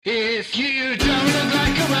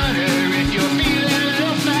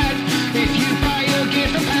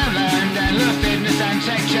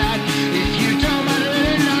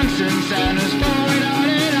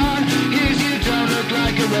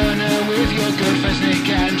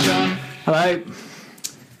So,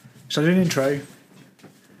 shall I do an intro?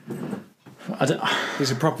 I don't.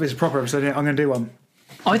 It's a proper episode. I'm going to do one.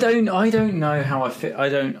 I don't know how I feel. I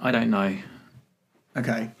don't know.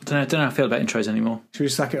 Okay. I don't know how I feel about intros anymore. Should we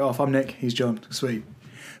sack it off? I'm Nick. He's John. Sweet.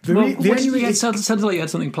 It sounded like you had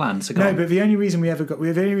something planned. So but the only reason we ever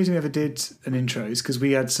did an intro is because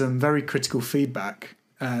we had some very critical feedback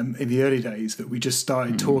in the early days that we just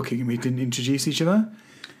started talking and we didn't introduce each other.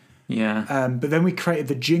 Yeah. But then we created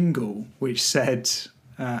the jingle which said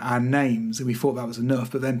our names, and we thought that was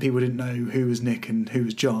enough. But then people didn't know who was Nick and who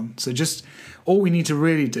was John. So just all we need to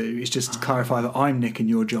really do is just clarify that I'm Nick and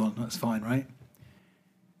you're John. That's fine, right?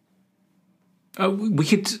 We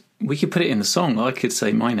could put it in the song. I could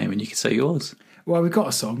say my name and you could say yours. Well, we've got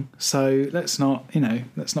a song, so let's not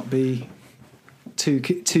be too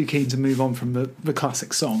keen to move on from the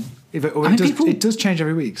classic song. It does change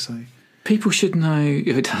every week, so people should know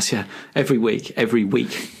if it does. Yeah, every week. Every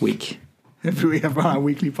week of our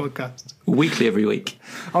weekly podcast. Weekly every week.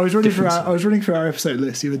 I was running through our episode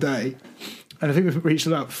list the other day, and I think we've reached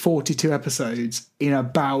about 42 episodes in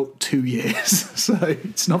about 2 years. So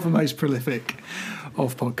it's not the most prolific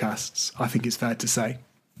of podcasts, I think it's fair to say.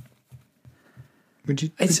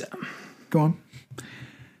 Go on.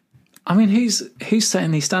 I mean, who's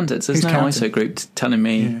setting these standards? There's no ISO group telling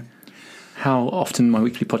me how often my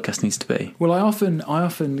weekly podcast needs to be. Well, I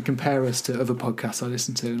often compare us to other podcasts I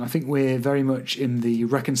listen to, and I think we're very much in the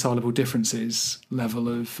reconcilable differences level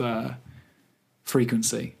of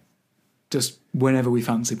frequency. Just whenever we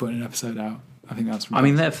fancy putting an episode out, I think that's. I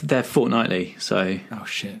mean, they're fortnightly, so. Oh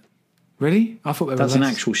shit! Really? I thought that's an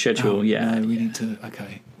actual schedule. Oh, yeah. No, we need to.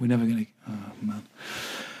 Okay, we're never going to. Oh man.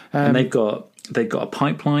 And they've got a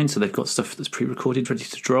pipeline, so they've got stuff that's pre-recorded, ready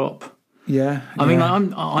to drop. Yeah. I mean,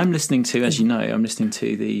 I'm listening to, as you know,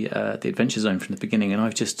 the Adventure Zone from the beginning, and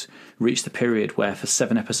I've just reached the period where for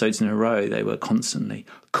 7 episodes in a row they were constantly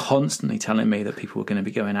telling me that people were going to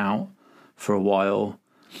be going out for a while.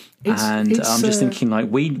 I'm just thinking, like,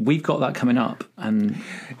 we've got that coming up, and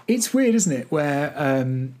it's weird, isn't it? Where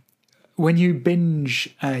when you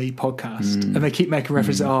binge a podcast and they keep making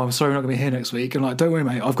reference, oh, I'm sorry, we're not going to be here next week, and like, don't worry,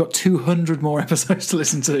 mate, I've got 200 more episodes to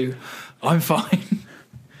listen to. I'm fine.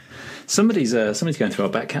 Somebody's going through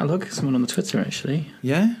our back catalogue. Someone on the Twitter, actually.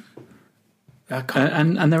 Yeah,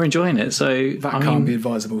 and they're enjoying it. So that can't be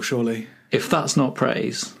advisable, surely. If that's not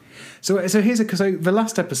praise. So the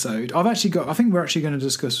last episode I think we're actually going to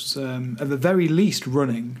discuss at the very least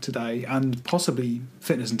running today and possibly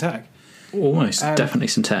fitness and tech. Almost definitely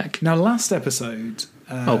some tech. Now, last episode,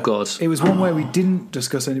 oh god, it was one where we didn't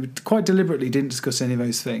discuss quite deliberately didn't discuss any of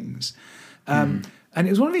those things. And it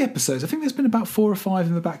was one of the episodes, I think there's been about 4 or 5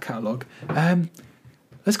 in the back catalogue.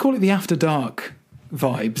 Let's call it the After Dark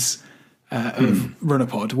vibes of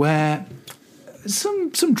Runnerpod, where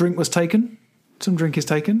some drink was taken. Some drink is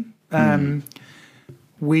taken.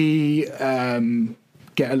 We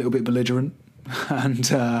get a little bit belligerent, and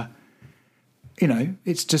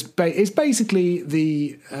it's just it's basically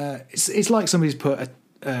it's like somebody's put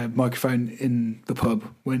a microphone in the pub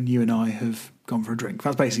when you and I have gone for a drink.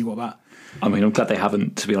 That's basically what that. I mean, I'm glad they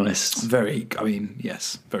haven't, to be honest.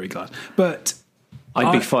 Yes, very glad. But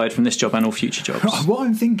I'd be fired from this job and all future jobs. What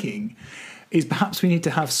I'm thinking is perhaps we need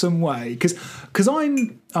to have some way, because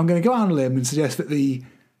I'm going to go out on a limb and suggest that a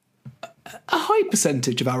high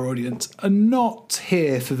percentage of our audience are not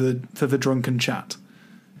here for the drunken chat.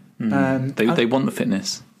 They want the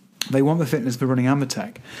fitness. They want the fitness for running and the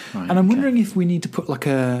tech. Right, and I'm wondering if we need to put like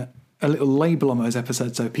a little label on those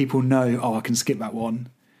episodes so people know, I can skip that one.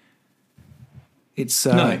 It's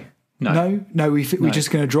no. We're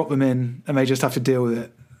just going to drop them in, and they just have to deal with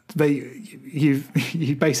it. You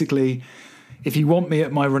basically, if you want me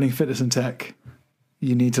at my running, fitness, and tech,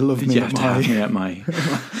 you need to love me at my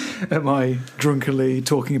at my drunkenly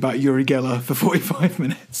talking about Uri Geller for 45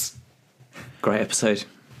 minutes. Great episode.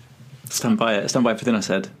 Stand by it. Stand by everything I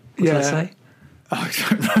said. What did I say? I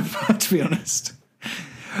don't remember, to be honest.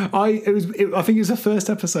 I think it was the first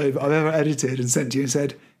episode I've ever edited and sent to you and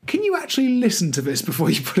said, can you actually listen to this before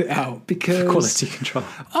you put it out? Because quality control.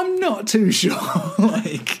 I'm not too sure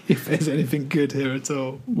if there's anything good here at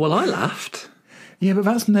all. Well, I laughed. Yeah, but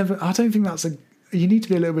that's never. I don't think that's you need to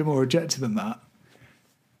be a little bit more objective than that.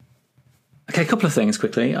 Okay, a couple of things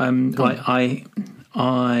quickly. It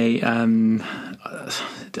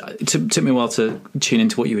took me a while to tune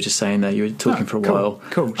into what you were just saying there. You were talking for a while.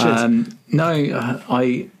 Cool. Cheers.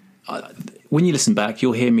 When you listen back,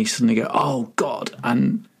 you'll hear me suddenly go, "Oh God,"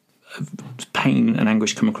 and pain and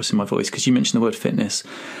anguish come across in my voice because you mentioned the word fitness,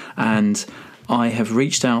 and I have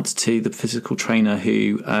reached out to the physical trainer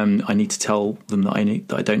who I need to tell them that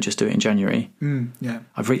I don't just do it in January. Yeah.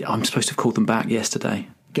 I'm supposed to have called them back yesterday.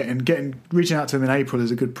 Reaching out to them in April is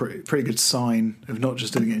a pretty good sign of not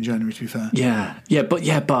just doing it in January. To be fair.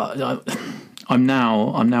 But I'm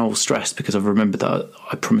now all stressed because I've remembered that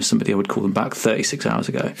I promised somebody I would call them back 36 hours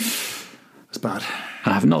ago. That's bad.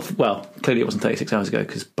 And I have not. Well, clearly it wasn't 36 hours ago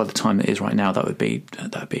because by the time it is right now, that would be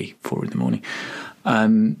 4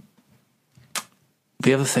 a.m.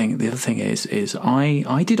 The other thing is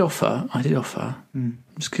I did offer. I'm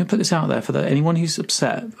just going to put this out there for anyone who's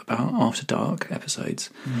upset about After Dark episodes.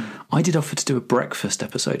 I did offer to do a breakfast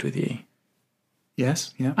episode with you.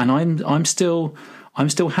 Yes, yeah. And I'm still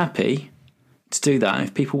happy to do that. And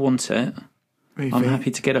if people want it, I'm happy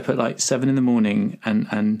to get up at like 7 a.m.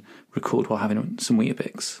 and record while having some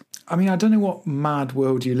Weetabix. I mean, I don't know what mad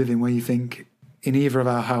world you live in where you think in either of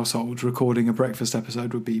our households recording a breakfast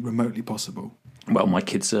episode would be remotely possible. Well, my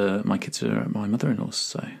kids are at my mother-in-law's,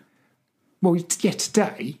 so. Well, yeah,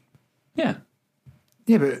 today. Yeah.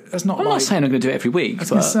 Yeah, but that's not. I'm not saying I'm going to do it every week. I was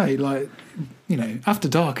going to say, like, After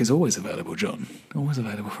Dark is always available, John. Always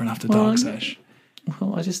available for an After Dark sesh.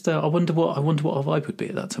 Well, I wonder what our vibe would be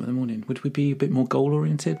at that time of the morning. Would we be a bit more goal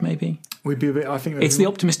oriented? Maybe we'd be a bit. I think it's the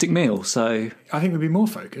optimistic meal, so I think we'd be more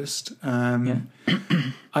focused. I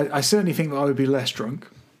certainly think that I would be less drunk.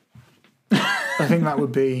 I think that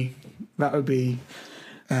would be. The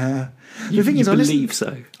thing is, I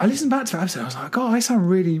listened back to that episode. I was like, God, I sound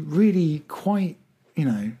really, really quite,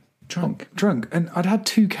 drunk, and I'd had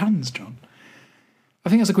 2 cans, John. I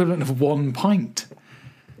think that's equivalent of 1 pint.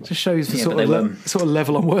 Just shows the sort of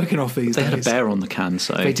level I'm working off these days. They had a bear on the can,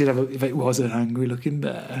 so they did have. It was an angry-looking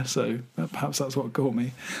bear, so perhaps that's what caught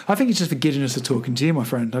me. I think it's just the giddiness of talking to you, my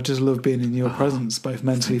friend. I just love being in your presence, both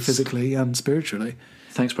mentally, physically, and spiritually.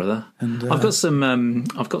 Thanks, brother. And I've got some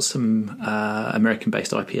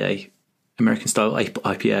American-based IPA, American-style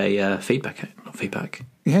IPA feedback. Not feedback.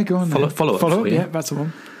 Yeah, go on. Follow up. Yeah, that's the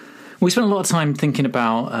one. We spent a lot of time thinking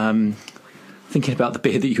about the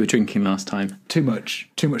beer that you were drinking last time. Too much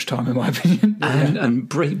time, in my opinion. And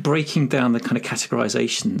breaking down the kind of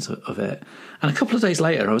categorizations of it. And a couple of days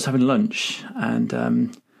later, I was having lunch,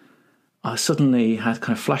 and I suddenly had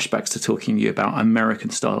kind of flashbacks to talking to you about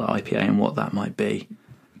American-style IPA and what that might be.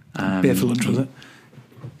 Beer for lunch, was it?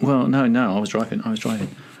 Well, no, I was driving.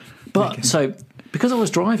 But okay. So because I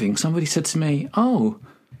was driving, somebody said to me, "Oh,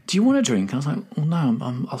 do you want a drink?" And I was like, "Well, no,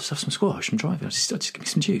 I'll just have some squash. I'm driving. I'll just give me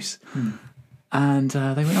some juice." And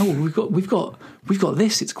they went, "Oh, we've got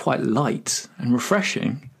this. It's quite light and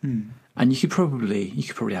refreshing, and you could probably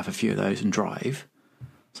have a few of those and drive."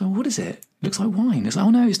 So what is it? It looks like wine. It's like, oh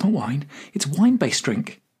no, it's not wine. It's wine-based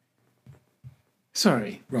drink.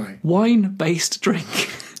 Sorry, right. Wine-based drink.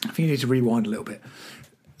 I think you need to rewind a little bit.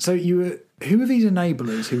 So who are these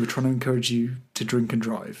enablers who were trying to encourage you to drink and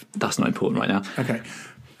drive? That's not important right now.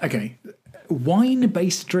 Okay.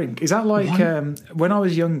 Wine-based drink. Is that like when I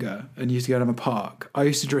was younger and used to go down a park, I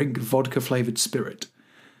used to drink vodka-flavoured spirit.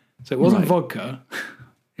 So it wasn't vodka,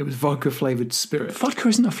 it was vodka-flavoured spirit. Vodka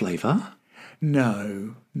isn't a flavour.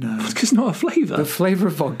 No. Vodka's not a flavour. The flavour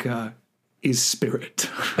of vodka is spirit.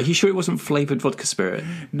 Are you sure it wasn't flavoured vodka spirit?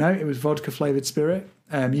 No, it was vodka-flavoured spirit.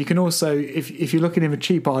 You can also, if you're looking in a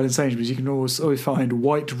cheap aisle in Sainsbury's, you can always find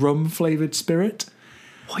white rum-flavoured spirit.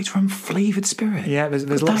 White rum flavoured spirit? Yeah,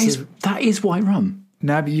 there's lots of... That is white rum.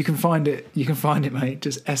 No, but you can find it, mate.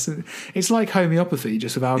 Just essence. It's like homeopathy,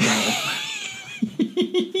 just with alcohol.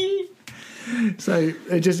 So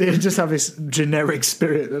it just have this generic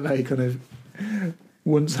spirit that they kind of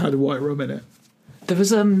once had white rum in it. There was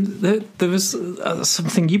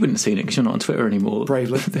something you wouldn't have seen it because you're not on Twitter anymore.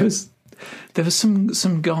 Bravely, there was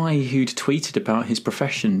some guy who'd tweeted about his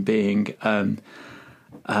profession being a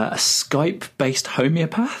Skype-based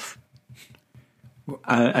homeopath,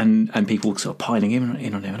 and people sort of piling in on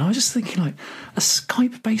him. And I was just thinking, like, a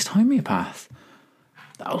Skype-based homeopath.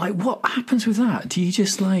 Like, what happens with that? Do you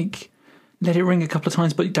just like let it ring a couple of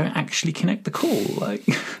times, but you don't actually connect the call? Like,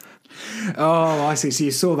 oh, I see. So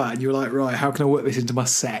you saw that, and you were like, right, how can I work this into my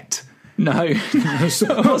set? No, you just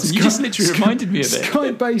literally reminded me of it.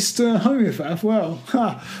 Skype-based homeopath. Well,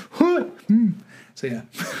 so yeah.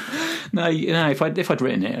 No, if I'd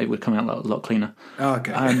written it, it would come out a lot cleaner. Oh,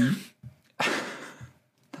 okay.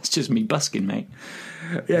 That's just me busking, mate.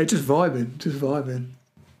 Yeah, just vibing.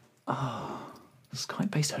 Oh,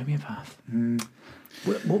 Skype-based homeopath.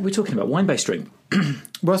 What are we talking about? Wine-based drink.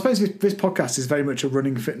 Well, I suppose this podcast is very much a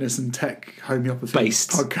running, fitness, and tech homeopathy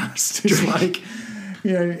based podcast. It's like,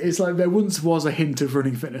 it's like there once was a hint of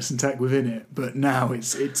running, fitness, and tech within it, but now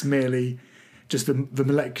it's merely just the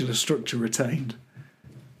molecular structure retained.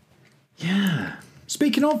 Yeah.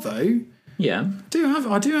 Speaking of though, Yeah.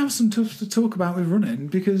 I do have some stuff to talk about with running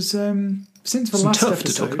because since the last tough episode,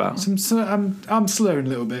 to talk about. I'm slurring a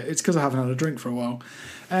little bit. It's because I haven't had a drink for a while.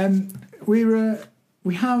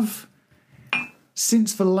 We have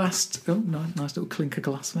since the last nice little clinker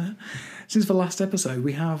glass there. Since the last episode,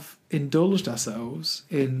 we have indulged ourselves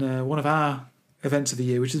in one of our events of the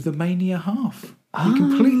year, which is the Mania Half. We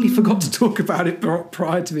completely forgot to talk about it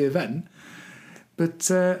prior to the event, but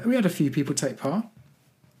we had a few people take part.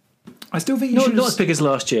 I still think not as big as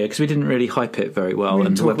last year because we didn't really hype it very well,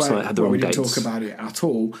 and the website had the wrong dates. We didn't talk about it at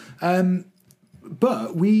all.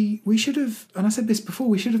 But we should have, and I said this before,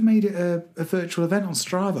 we should have made it a virtual event on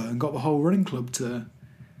Strava and got the whole running club to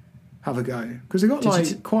have a go because we got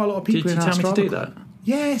quite a lot of people in our Strava. Did you tell me to do that?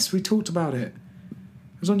 Yes, we talked about it.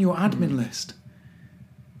 It was on your admin list.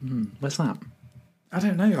 Where's that? I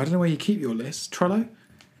don't know. I don't know where you keep your list. Trello?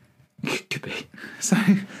 Could be. So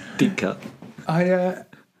deep cut. I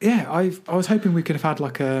was hoping we could have had that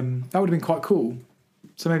would have been quite cool.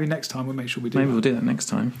 So maybe next time we'll make sure we do. Maybe we'll do that next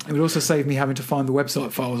time. It would also save me having to find the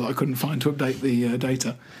website files that I couldn't find to update the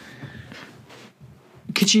data.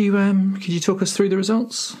 Could you talk us through the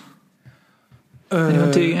results?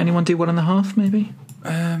 Anyone do 1.5 maybe?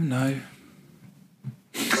 No.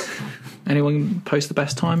 Anyone post the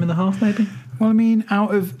best time in the half maybe? Well, I mean,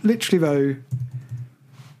 out of literally though.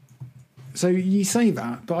 So you say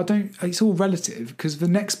that, but I don't. It's all relative because the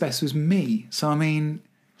next best was me. So I mean.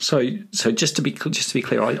 So just to be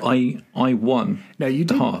clear, I won. No, you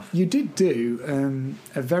did. Half. You did do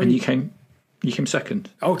a very. And you came second.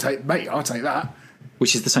 I'll take that.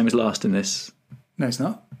 Which is the same as last in this. No, it's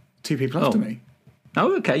not. 2 people after me.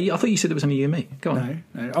 Oh, okay. I thought you said it was only you and me. Go on.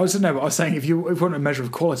 No. But I was saying if you want a measure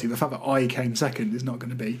of quality, the fact that I came second is not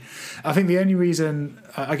going to be. I think the only reason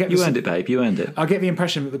I get you earned it, babe. You earned it. I get the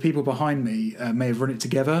impression that the people behind me may have run it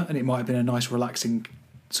together, and it might have been a nice, relaxing,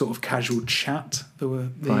 sort of casual chat.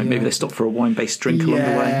 Maybe they stopped for a wine-based drink along the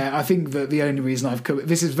way. Yeah, I think that the only reason I've come.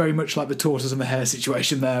 This is very much like the tortoise and the hare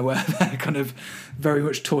situation there, where they're kind of very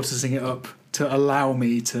much tortoising it up to allow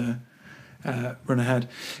me to. Run ahead.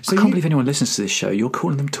 So I can't believe anyone listens to this show. You're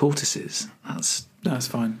calling them tortoises. That's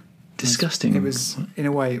fine. Disgusting. It was in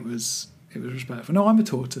a way. It was respectful. No, I'm a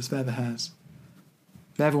tortoise. They're the hares.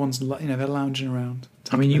 Everyone's they're lounging around.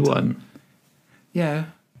 I mean, you won. Yeah,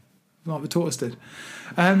 like the tortoise did.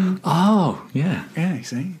 Oh, yeah. Yeah. You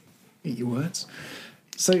see, eat your words.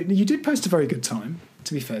 So you did post a very good time.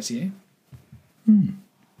 To be fair to you.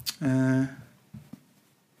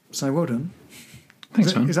 So well done.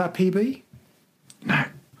 Thanks, man. Is that a PB? No.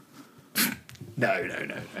 No.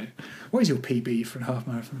 What is your PB for a half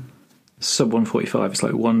marathon? Sub 1:45. It's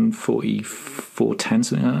like 1:44:10,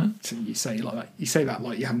 something like that. So you say like that. You say that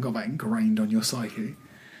like you haven't got that ingrained on your psyche.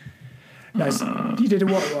 No, you did a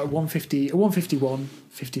 150, a 151,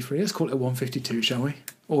 53. Let's call it a 152, shall we?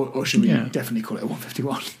 Or should we definitely call it a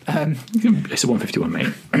 151? It's a 151,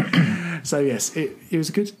 mate. So yes, it was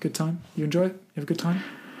a good time. You enjoy it? You have a good time?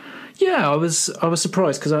 Yeah, I was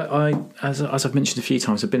surprised because I as I've mentioned a few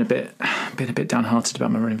times, I've been a bit downhearted about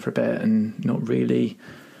my running for a bit and not really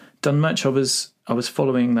done much. I was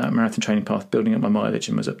following that marathon training path, building up my mileage,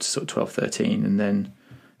 and was up to sort of 12, 13, and then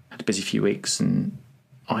had a busy few weeks. And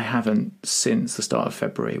I haven't since the start of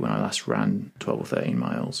February, when I last ran 12 or 13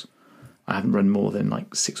 miles. I haven't run more than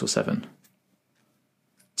like 6 or 7.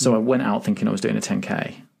 So I went out thinking I was doing a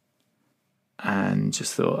 10k, and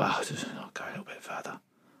just thought, I'll go a little bit further.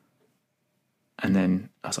 And then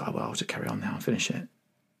I was like, I'll just carry on now and finish it.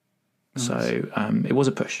 Nice. So it was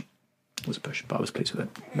a push. But I was pleased with it.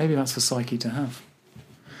 Maybe that's the psyche to have.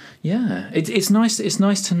 Yeah, it's nice. It's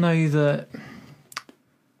nice to know that.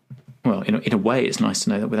 Well, in a way, it's nice to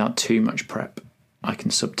know that without too much prep, I can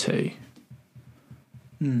sub 2.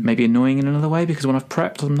 Maybe annoying in another way because when I've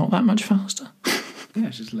prepped, I'm not that much faster. Yeah,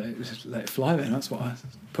 just let it fly then. That's what I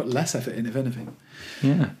put less effort in, if anything.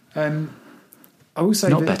 Yeah. I will say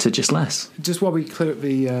not better, just less. Just while we clear up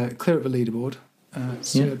the leaderboard,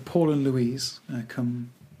 Paul and Louise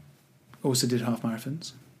also did half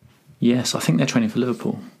marathons. Yes, I think they're training for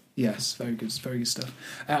Liverpool. Yes, very good stuff.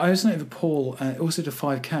 I also know that Paul also did a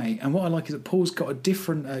 5k, and what I like is that Paul's got a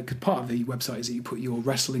different. Because part of the website is that you put your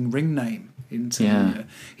wrestling ring name into. Yeah.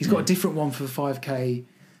 He's got a different one for the 5k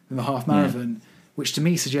than the half marathon, which to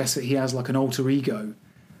me suggests that he has like an alter ego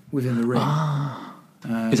within the ring.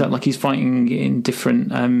 Is that like he's fighting in different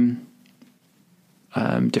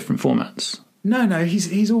formats? No,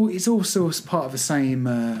 he's also part of the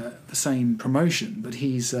same promotion, but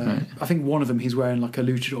he's right. I think one of them he's wearing like a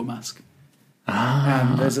luchador mask.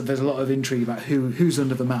 And there's a lot of intrigue about who's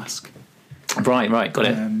under the mask. Right, got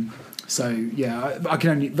it. So yeah, I can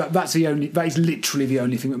only that is literally the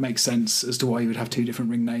only thing that makes sense as to why you would have two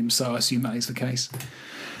different ring names. So I assume that is the case.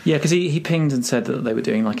 Yeah, because he pinged and said that they were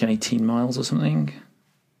doing like 18 miles or something.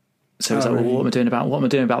 So he's like, really? well, what am I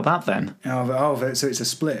doing about that then? So it's a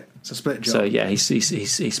split. It's a split job. So yeah, he split.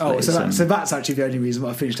 So that's actually the only reason why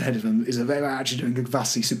I finished ahead of them is that they were actually doing a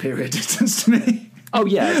vastly superior distance to me. Oh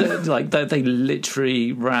yeah, like they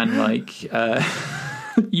literally ran like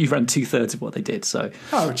you ran 2/3 of what they did. So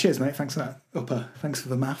cheers, mate. Thanks for that. Thanks for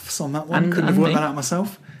the maths on that one. Couldn't have worked that out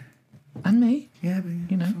myself. And me, yeah, but,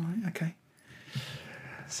 you know. Right, okay.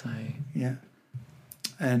 So yeah.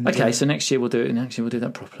 And okay, so next year we'll do it. Next year we'll do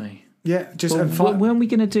that properly. Yeah, just when are we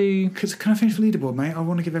going to do? Can I finish the leaderboard, mate? I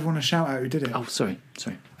want to give everyone a shout out who did it. Oh, sorry.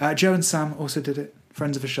 Joe and Sam also did it.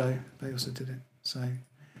 Friends of the show, they also did it. So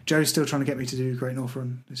Joe's still trying to get me to do Great North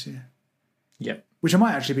Run this year. Yep. Which I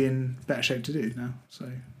might actually be in better shape to do now. So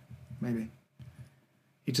maybe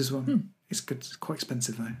he does one. It's good. It's quite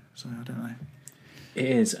expensive though, so I don't know. It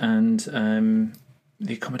is, and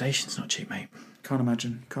the accommodation's not cheap, mate. Can't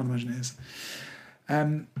imagine it is.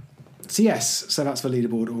 So yes, so that's the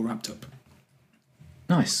leaderboard all wrapped up.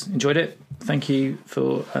 Nice. Enjoyed it. Thank you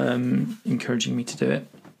for encouraging me to do it.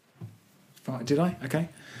 Right, did I? Okay.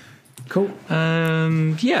 Cool.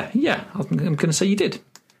 Yeah. I'm going to say you did.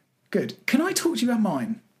 Good. Can I talk to you about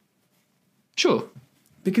mine? Sure.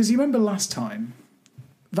 Because you remember last time,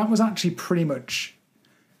 that was actually pretty much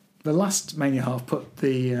the last Mania half put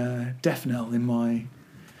the death knell in my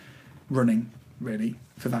running, really,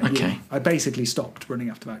 for that year. I basically stopped running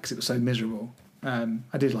after that because it was so miserable.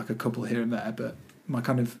 I did like a couple here and there, but my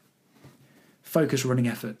kind of focused running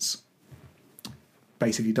efforts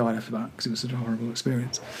basically died after that because it was such a horrible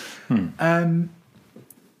experience.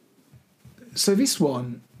 So this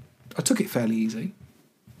one, I took it fairly easy,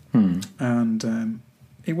 and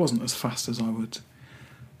it wasn't as fast as I would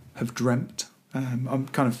have dreamt. I'm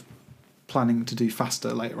kind of planning to do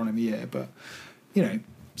faster later on in the year, but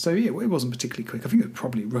so yeah, it wasn't particularly quick. I think it was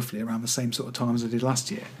probably roughly around the same sort of time as I did last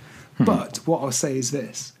year. But what I'll say is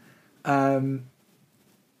this: I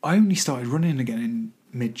only started running again in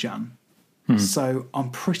mid-Jan, so I'm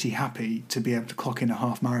pretty happy to be able to clock in a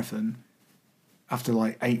half marathon after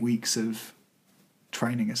like 8 weeks of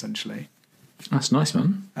training, essentially. That's nice,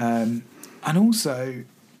 man. And also,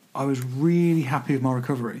 I was really happy with my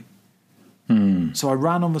recovery. So I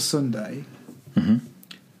ran on the Sunday,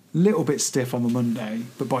 little bit stiff on the Monday,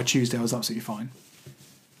 but by Tuesday I was absolutely fine.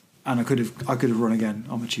 And I could have run again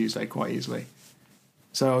on the Tuesday quite easily.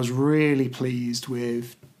 So I was really pleased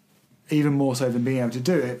with, even more so than being able to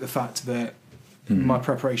do it, the fact that my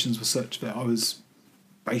preparations were such that I was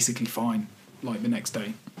basically fine like the next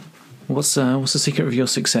day. What's the secret of your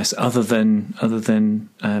success other than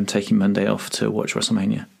taking Monday off to watch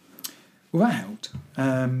WrestleMania? Well, that helped.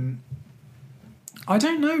 I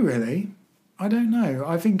don't know really. I don't know.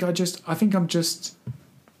 I think I've just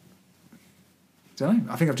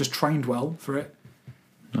trained well for it.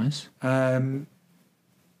 Nice.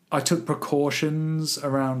 I took precautions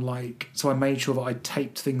around so I made sure that I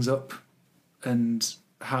taped things up and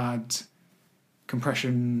had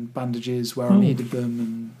compression bandages where I needed them.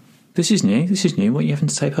 And This is new. What are you having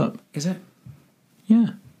to tape up? Is it?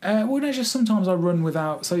 Yeah. Well, no, just sometimes I run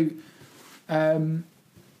without. So,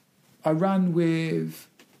 I ran with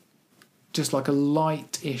just like a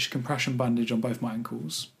light-ish compression bandage on both my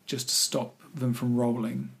ankles, just to stop them from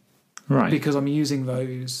rolling. Right. Because I'm using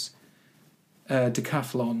those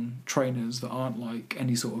Decathlon trainers that aren't like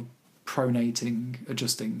any sort of pronating,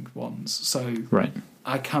 adjusting ones. So right.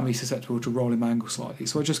 I can be susceptible to rolling my ankle slightly.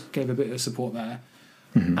 So I just gave a bit of support there.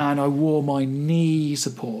 And I wore my knee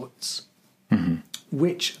supports,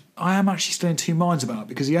 which I am actually still in two minds about,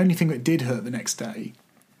 because the only thing that did hurt the next day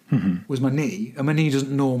was my knee, and my knee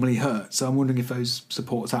doesn't normally hurt, so I'm wondering if those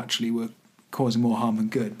supports actually were causing more harm than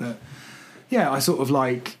good. But yeah, I sort of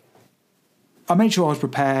I made sure I was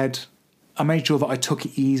prepared. I made sure that I took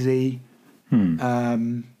it easy, and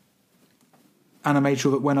I made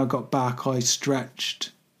sure that when I got back I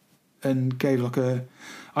stretched and gave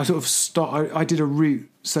I did a route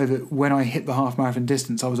so that when I hit the half marathon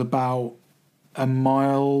distance I was about half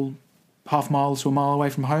mile to a mile away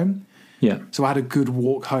from home. Yeah. So I had a good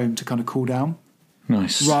walk home to kind of cool down.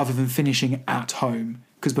 Nice. Rather than finishing at home.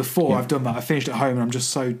 Because before I've done that, I finished at home and I'm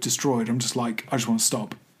just so destroyed. I'm just I just want to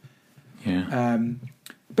stop. Yeah.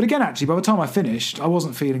 But again, actually, by the time I finished, I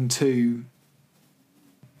wasn't feeling too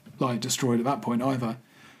destroyed at that point either.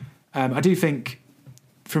 I do think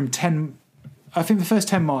I think the first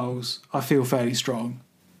 10 miles I feel fairly strong.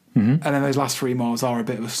 And then those last 3 miles are a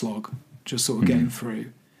bit of a slog, just sort of getting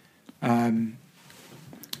through.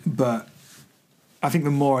 But I think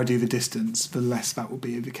the more I do the distance, the less that will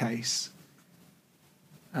be the case.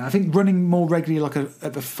 I think running more regularly, like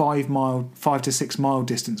at the 5 to 6 mile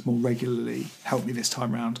distance more regularly, helped me this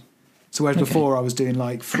time round. So whereas before I was doing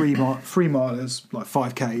like 3 milers, like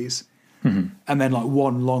 5Ks, and then like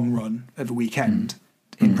one long run at the weekend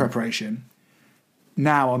in preparation.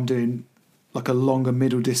 Now I'm doing like a longer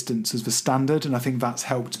middle distance as the standard, and I think that's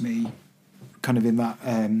helped me kind of in that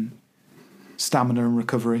stamina and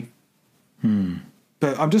recovery.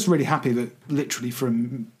 But I'm just really happy that literally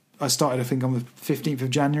I started, I think, on the 15th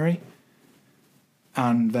of January,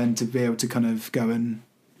 and then to be able to kind of go and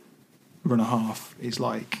run a half is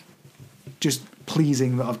like just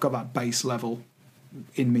pleasing that I've got that base level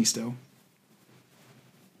in me still.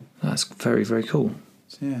 That's very, very cool.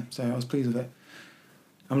 So I was pleased with it.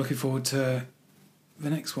 I'm looking forward to the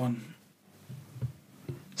next one.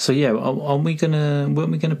 So yeah, weren't we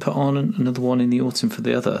gonna put on another one in the autumn for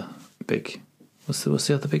the other big? What's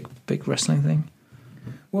the other big wrestling thing?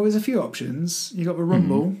 Well, there's a few options. You got the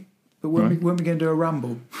Rumble, but weren't we going to do a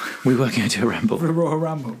Ramble? We were going to do a Ramble. For a Royal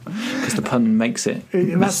Ramble. Because the pun makes it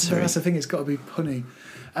necessary. That's the thing, it's got to be punny.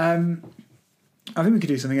 I think we could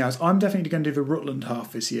do something else. I'm definitely going to do the Rutland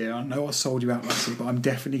half this year. I know I sold you out last year, but I'm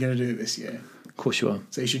definitely going to do it this year. Of course you are.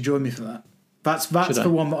 So you should join me for that. That's the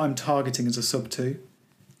one that I'm targeting as a sub 2.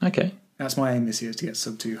 Okay. That's my aim this year, is to get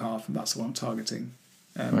sub 2 half, and that's the one I'm targeting.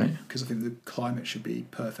 Right. Because I think the climate should be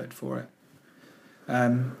perfect for it.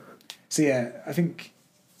 So yeah, I think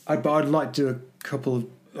I'd like to do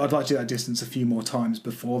I'd like to do that distance a few more times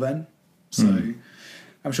before then. So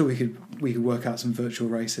I'm sure we could work out some virtual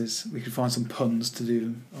races. We could find some puns to do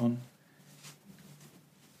them on.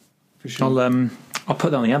 For sure. I'll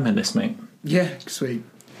put that on the admin list, mate. Yeah, sweet.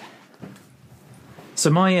 So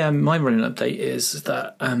my running update is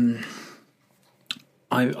that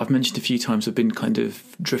I've mentioned a few times I've been kind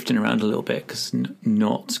of drifting around a little bit because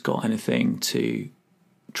not got anything to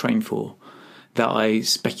train for. That I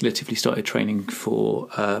speculatively started training for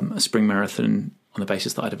a spring marathon on the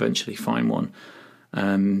basis that I'd eventually find one,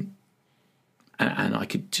 and I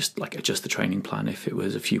could just like adjust the training plan if it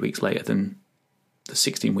was a few weeks later than the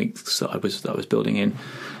 16 weeks that I was building in.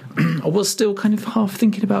 I was still kind of half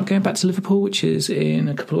thinking about going back to Liverpool, which is in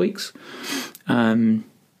a couple of weeks. And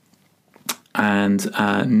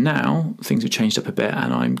now things have changed up a bit,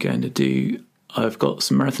 and I've got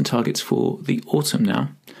some marathon targets for the autumn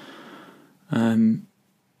now.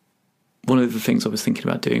 One of the things I was thinking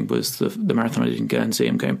about doing was the marathon I did in Guernsey.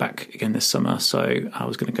 I'm going back again this summer, so I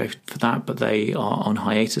was going to go for that, but they are on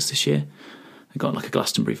hiatus this year. They've got like a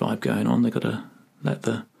Glastonbury vibe going on. They've got to let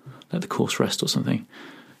the course rest or something.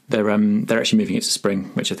 They're actually moving it to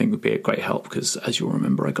spring, which I think would be a great help because, as you'll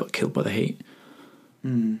remember, I got killed by the heat.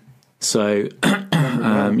 So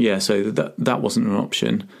so that wasn't an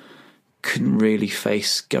option. Couldn't really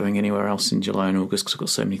face going anywhere else in July and August because I've got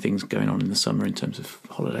so many things going on in the summer in terms of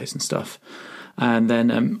holidays and stuff. And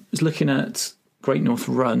then I was looking at Great North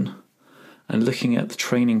Run and looking at the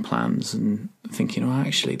training plans and thinking, oh,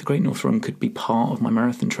 actually, the Great North Run could be part of my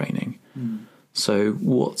marathon training. So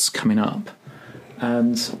what's coming up?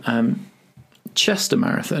 And Chester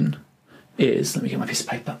Marathon is... Let me get my piece of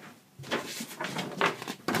paper.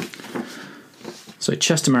 So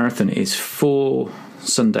Chester Marathon is 4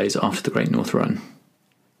 Sundays after the Great North Run.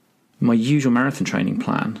 My usual marathon training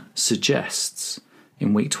plan suggests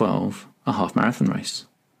in week 12 a half marathon race.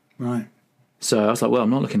 Right. So I was like, well, I'm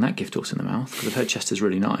not looking that gift horse in the mouth because I've heard Chester's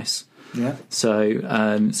really nice. Yeah. So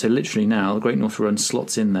literally now the Great North Run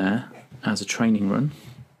slots in there as a training run.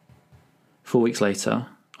 4 weeks later,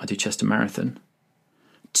 I do Chester Marathon.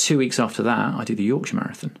 2 weeks after that, I do the Yorkshire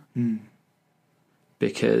Marathon.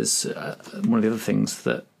 Because one of the other things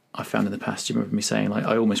that I found in the past, you remember me saying, like,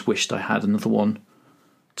 I almost wished I had another one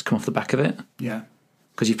to come off the back of it. Yeah.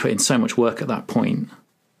 Because you put in so much work at that point.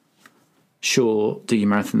 Sure, do your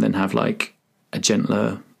marathon, then have like a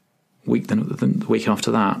gentler week than the week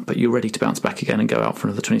after that, but you're ready to bounce back again and go out for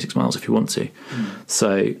another 26 miles if you want to.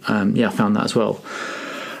 So, I found that as well.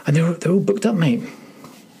 And they're all booked up, mate.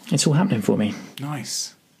 It's all happening for me.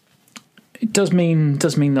 Nice. It does mean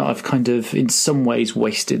that I've kind of, in some ways,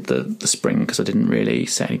 wasted the spring because I didn't really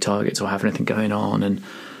set any targets or have anything going on, and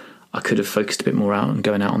I could have focused a bit more out on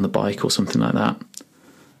going out on the bike or something like that.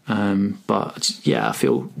 But yeah, I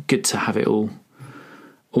feel good to have it all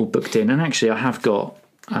booked in. And actually, I have got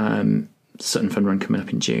Sutton Fun Run coming up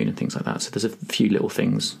in June and things like that. So there's a few little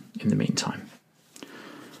things in the meantime.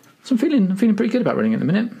 So I'm feeling pretty good about running at the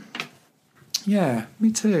minute. Yeah,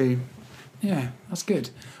 me too. Yeah, that's good.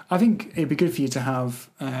 I think it'd be good for you to have.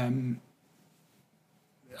 I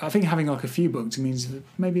think having like a few booked means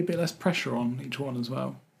maybe a bit less pressure on each one as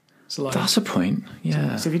well. So like, That's a point.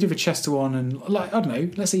 Yeah. So if you do a Chester one and like, I don't know,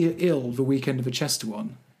 let's say you're ill the weekend of a Chester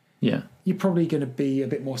one, Yeah. you're probably going to be a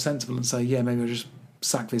bit more sensible and say, yeah, maybe I'll just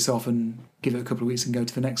sack this off and give it a couple of weeks and go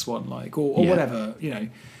to the next one, like, or whatever, you know,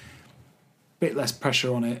 bit less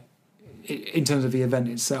pressure on it in terms of the event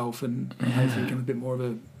itself, and hopefully give a bit more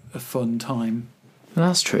of a fun time.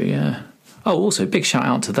 That's true, yeah. Oh, also, big shout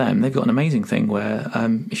out to them. They've got an amazing thing where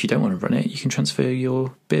if you don't want to run it, you can transfer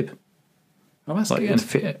your bib. Oh, that's like good.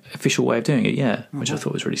 an official way of doing it, yeah, which I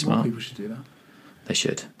thought was really smart. More people should do that. They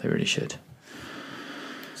should. They really should.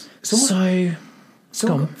 So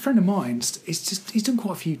go on. a friend of mine, he's done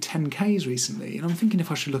quite a few 10Ks recently, and I'm thinking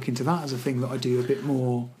if I should look into that as a thing that I do a bit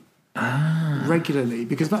more regularly,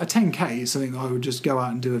 because about a 10K is something that I would just go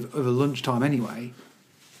out and do over lunchtime anyway.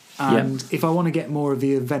 And if I want to get more of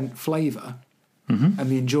the event flavour and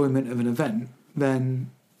the enjoyment of an event,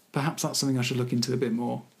 then perhaps that's something I should look into a bit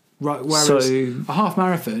more. Right, whereas a half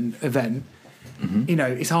marathon event, you know,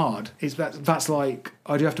 it's hard. That's like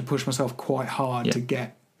I do have to push myself quite hard to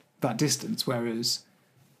get that distance, whereas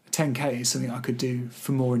a 10K is something I could do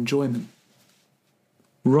for more enjoyment.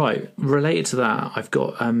 Right. Related to that, I've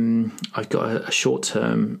got a short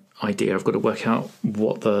term idea. I've got to work out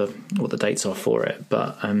what the dates are for it,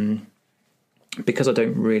 but because I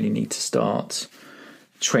don't really need to start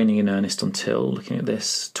training in earnest until, looking at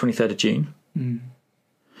this, 23rd of June.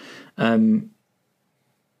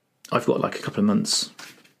 I've got like a couple of months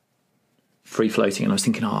free floating, and I was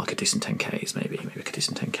thinking, I could do some 10Ks, maybe I could do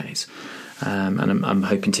some 10Ks, and I'm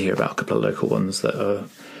hoping to hear about a couple of local ones that are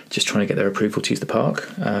just trying to get their approval to use the park.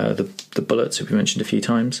 The Bullets, who we mentioned a few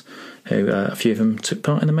times, who a few of them took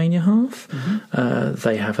part in the Mania Half.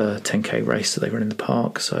 They have a 10K race that they run in the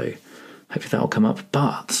park, so hopefully that'll come up.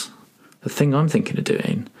 But the thing I'm thinking of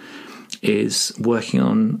doing is working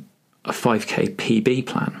on a 5K PB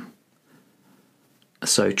plan.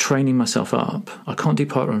 So training myself up. I can't do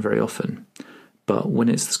parkrun very often, but when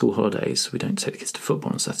it's the school holidays, we don't take the kids to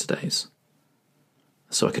football on Saturdays.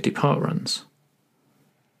 So I could do parkruns.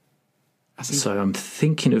 So I'm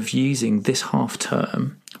thinking of using this half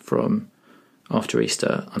term from after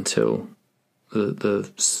Easter until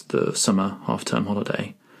the summer half term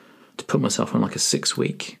holiday to put myself on like a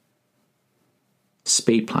 6-week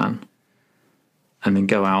speed plan and then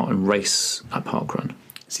go out and race at parkrun.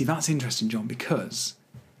 See, that's interesting, John, because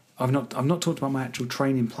I've not talked about my actual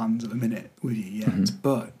training plans at the minute with you yet,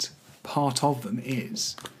 but part of them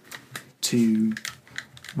is to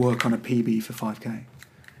work on a PB for 5K.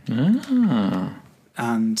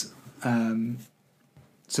 And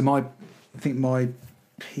so I think my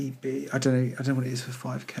PB, I don't know what it is for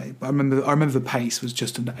 5K, but I remember the pace was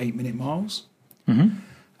just under 8-minute miles.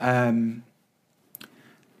 And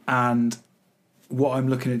what I'm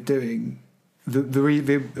looking at doing,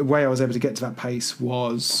 the way I was able to get to that pace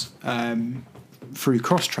was through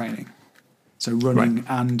cross training, so running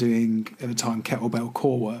and doing at the time kettlebell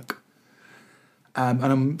core work. And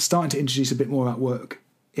I'm starting to introduce a bit more of that work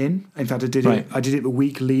in fact, I did it the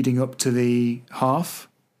week leading up to the half,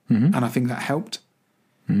 and I think that helped.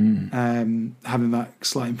 Having that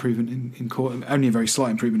slight improvement in core, only a very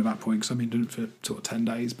slight improvement at that point, because I've been doing it for sort of 10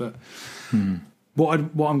 days. But what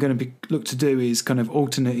I'm going to look to do is kind of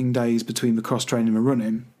alternating days between the cross training and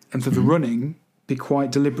running, and for the running, be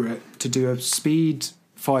quite deliberate to do a speed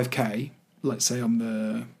 5K, let's say on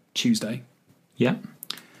the Tuesday. Yeah.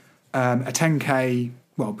 A 10K,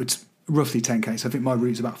 well, it's roughly 10K, so I think my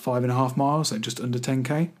route's about 5.5 miles, so just under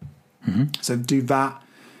 10K. So do that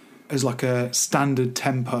as like a standard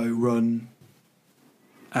tempo run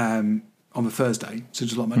on the Thursday, so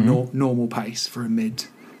just like my normal pace for a mid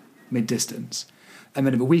distance, and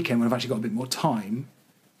then at the weekend when I've actually got a bit more time,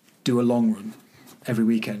 do a long run every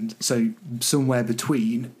weekend, so somewhere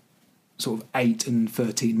between sort of 8 and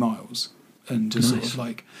 13 miles, and just sort of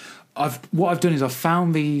like what I've done is I've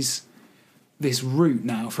found this route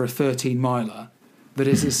now for a 13 miler that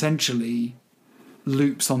is essentially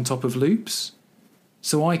loops on top of loops.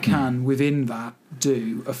 So I can, within that,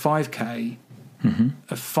 do a 5K,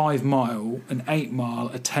 a 5 mile, an 8 mile,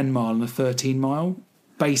 a 10 mile, and a 13 mile,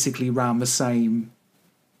 basically round the same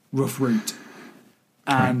rough route.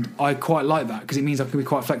 And I quite like that because it means I can be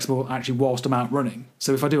quite flexible actually whilst I'm out running.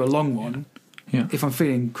 So if I do a long one, if I'm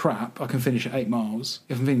feeling crap, I can finish at 8 miles.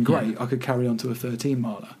 If I'm feeling great, I could carry on to a 13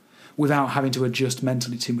 miler without having to adjust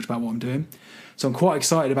mentally too much about what I'm doing. So I'm quite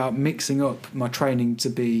excited about mixing up my training to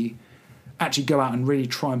be actually go out and really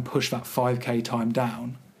try and push that 5K time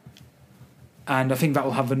down. And I think that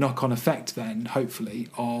will have the knock-on effect then, hopefully,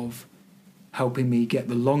 of helping me get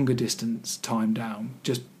the longer distance time down,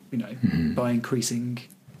 just, by increasing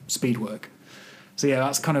speed work. So yeah,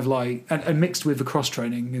 that's kind of like, and mixed with the cross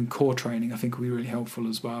training and core training, I think will be really helpful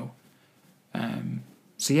as well.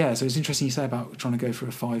 So yeah, so it's interesting you say about trying to go for a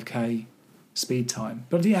 5k speed time,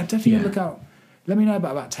 but yeah, definitely look out. Let me know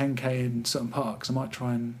about 10k in certain parks. I might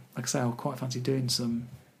try and, like I say, I'll quite fancy doing some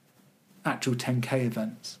actual 10k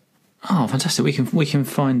events. Oh, fantastic! We can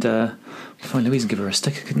find Louise and give her a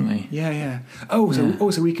sticker, couldn't we? Yeah.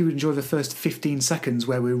 Also we could enjoy the first 15 seconds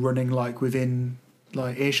where we're running like within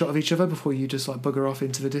like earshot of each other before you just like bugger off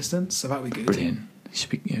into the distance. So that'd be good. Brilliant. It should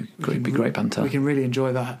be great banter. We can really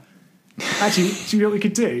enjoy that. Actually, do you know what we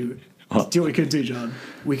could do? What? Do you know what we could do, John?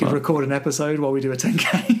 We could record an episode while we do a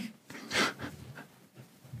 10k.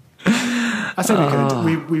 I said we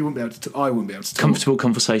could. We wouldn't be able to. I wouldn't be able to. Talk. Comfortable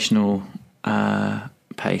conversational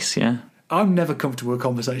pace, yeah. I'm never comfortable with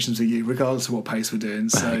conversations with you, regardless of what pace we're doing.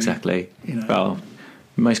 So exactly. You know. Well,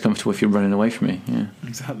 most comfortable if you're running away from me. Yeah.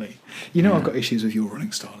 Exactly. You know, I've got issues with your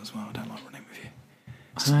running style as well. I don't like running with you.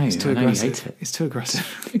 It's too aggressive. You hate it. It's too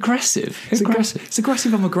aggressive. Aggressive. It's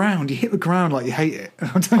aggressive on the ground. You hit the ground like you hate it.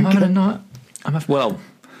 Well.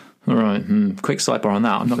 All right. Quick sidebar on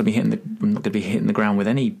that. I'm not going to be hitting the ground with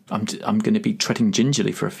any. I'm going to be treading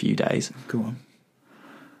gingerly for a few days. Go on.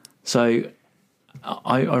 So,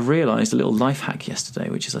 I realised a little life hack yesterday,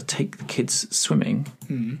 which is I take the kids swimming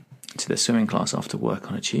to their swimming class after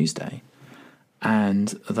work on a Tuesday, and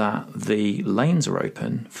that the lanes are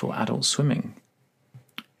open for adult swimming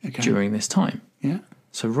during this time. Yeah.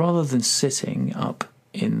 So rather than sitting up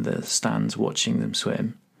in the stands watching them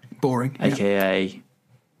swim, boring, aka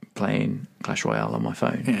playing Clash Royale on my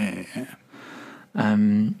phone. Yeah.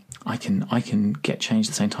 I can get changed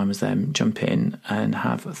at the same time as them, jump in and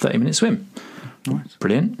have a 30-minute swim. Nice.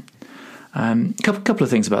 Brilliant. Couple of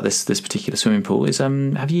things about this particular swimming pool is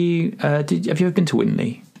have you ever been to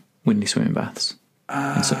Winley swimming baths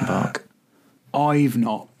in Sutton Park? I've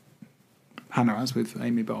not. Hannah has with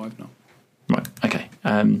Amy, but I've not. Right. Okay.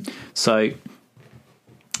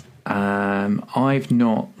 I've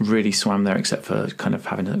not really swam there except for kind of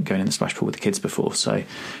going in the splash pool with the kids before. So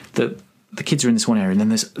the kids are in this one area, and then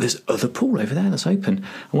there's this other pool over there that's open.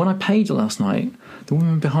 And when I paid last night, the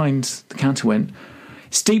woman behind the counter went,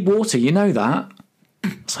 "It's deep water, you know that?"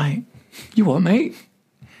 I was like, "You what, mate?"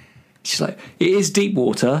 She's like, "It is deep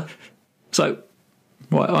water." So,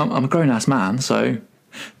 right, I'm a grown-ass man, so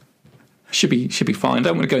should be fine. I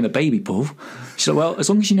don't want to go in the baby pool. She's like, "Well, as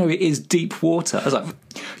long as you know it is deep water." I was like,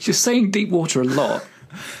 "She's saying deep water a lot."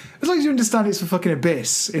 As long as you understand it's a fucking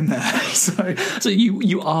abyss in there. So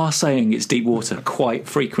you are saying it's deep water quite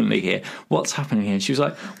frequently here. What's happening here? And she was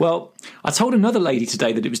like, "Well, I told another lady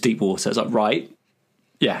today that it was deep water." I was like, "Right,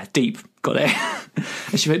 yeah, deep, got it."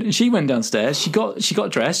 And she went downstairs. She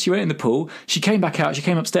got dressed. She went in the pool. She came back out. She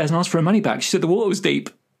came upstairs and asked for her money back. She said the water was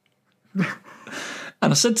deep. And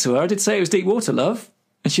I said to her, "I did say it was deep water, love."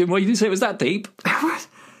 And she went, "Well, you didn't say it was that deep." What?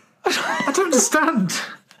 I don't understand.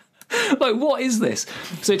 Like, what is this?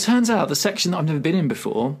 So it turns out the section that I've never been in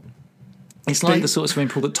before, it's like the sort of swimming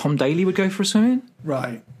pool that Tom Daly would go for a swim in.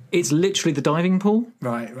 Right. It's literally the diving pool.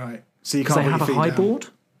 Right. So you can't they have a high board.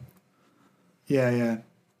 Yeah.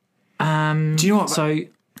 Do you know what? So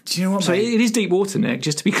it is deep water, Nick,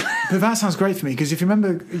 just to be clear. But that sounds great for me, because if you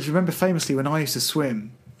remember famously when I used to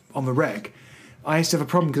swim on the reg, I used to have a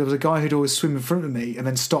problem because there was a guy who'd always swim in front of me and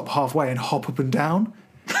then stop halfway and hop up and down.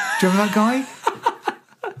 Do you remember that guy?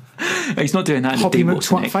 He's not doing that in Hoppy the deep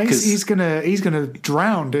water, Nick, face. He's gonna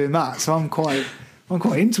drown doing that. So I'm quite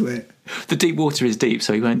into it. The deep water is deep,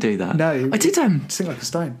 so he won't do that. No, I did. Sink like a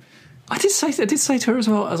stone. I did say to her as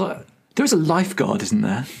well. I was like, "There is a lifeguard, isn't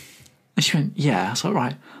there?" And she went, "Yeah." I was like,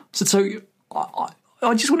 "Right." I said, "So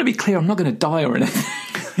I just want to be clear. I'm not going to die or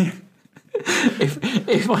anything.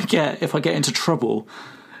 if I get into trouble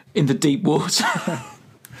in the deep water."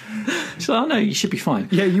 She's like, "Oh no, you should be fine."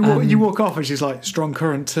 Yeah, you walk off and she's like, "Strong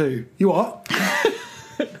current too." You what?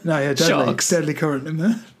 No, yeah, deadly current in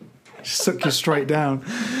there. Just suck you straight down.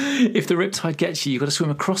 If the riptide gets you, you've got to swim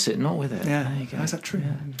across it, not with it. Yeah, there you go. Is that true?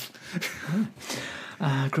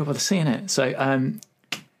 Yeah. Grew up by the sea, innit?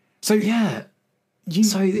 So yeah.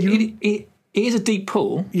 It is a deep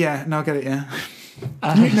pool. Yeah, no, I get it. Yeah.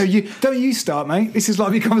 Don't you start, mate. This is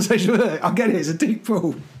like your conversation with her. I get it. It's a deep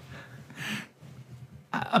pool.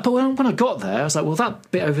 But when I got there, I was like, "Well,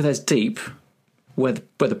 that bit over there's deep, where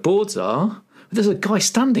the boards are. But there's a guy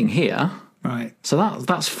standing here, right? So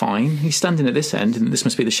that's fine. He's standing at this end, and this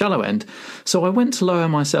must be the shallow end." So I went to lower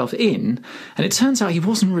myself in, and it turns out he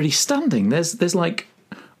wasn't really standing. There's like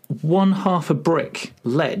one half a brick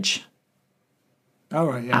ledge. Oh,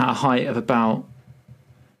 right, yeah. At a height of about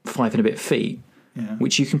 5 and a bit feet, yeah.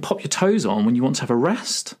 which you can pop your toes on when you want to have a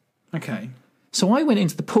rest. Okay. So I went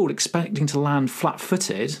into the pool expecting to land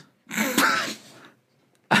flat-footed, and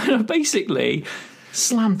I basically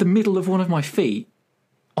slammed the middle of one of my feet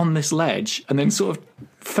on this ledge and then sort of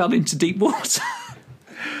fell into deep water.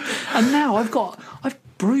 And now I've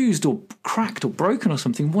bruised or cracked or broken or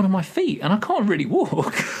something one of my feet, and I can't really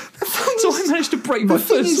walk. So I managed to break my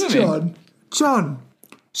first swimming. John,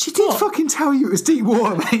 she did fucking tell you it was deep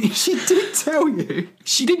water, mate. She did tell you.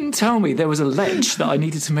 She didn't tell me there was a ledge that I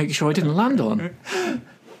needed to make sure I didn't land on.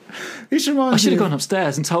 This reminds I should have me gone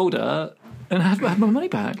upstairs and told her and had my money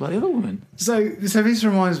back like the other woman. So this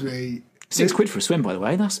reminds me... £6 for a swim, by the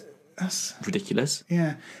way. That's ridiculous.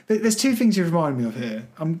 Yeah. There's two things you remind me of here.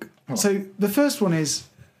 So the first one is,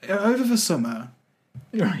 over the summer...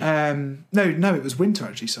 Right. No, it was winter,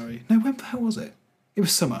 actually, sorry. No, when the hell was it? It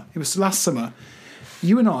was summer. It was last summer.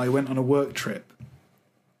 You and I went on a work trip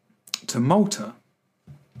to Malta.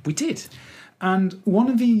 We did. And one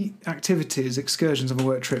of the excursions of a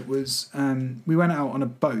work trip was we went out on a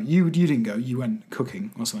boat. You didn't go. You went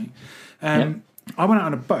cooking or something. I went out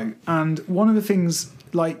on a boat, and one of the things,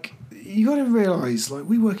 like, you got to realise, like,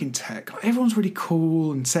 we work in tech. Like, everyone's really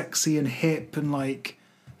cool and sexy and hip and, like,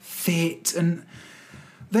 fit, and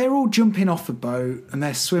they're all jumping off the boat and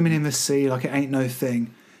they're swimming in the sea like it ain't no thing.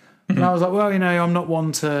 Mm-hmm. And I was like, well, I'm not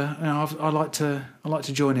one to... I like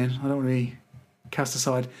to join in. I don't want to be cast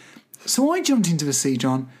aside. So I jumped into the sea,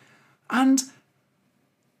 John, and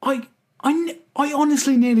I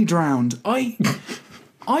honestly nearly drowned. I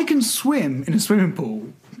can swim in a swimming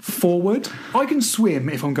pool forward. I can swim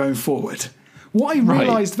if I'm going forward. What I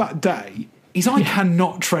realised that day is I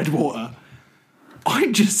cannot tread water.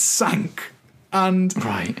 I just sank. And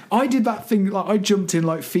I did that thing, like I jumped in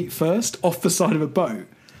like feet first off the side of a boat.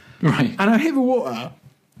 Right. And I hit the water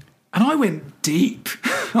and I went deep.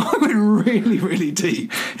 I went really, really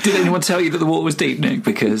deep. Did anyone tell you that the water was deep, Nick?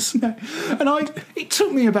 Because... No. And it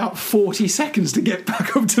took me about 40 seconds to get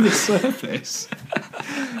back up to the surface.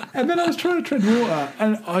 And then I was trying to tread water,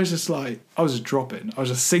 and I was just dropping. I was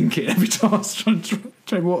just sinking every time I was trying to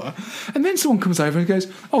tread water. And then someone comes over and goes,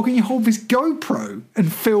 oh, can you hold this GoPro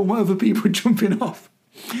and film other people jumping off?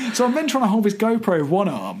 So I'm then trying to hold this GoPro with one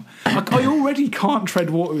arm. I already can't tread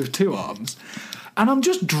water with two arms. And I'm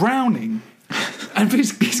just drowning. And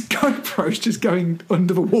this GoPro's just going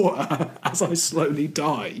under the water as I slowly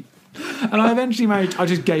die. And I eventually I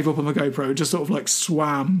just gave up on the GoPro, just sort of like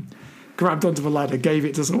swam, grabbed onto the ladder, gave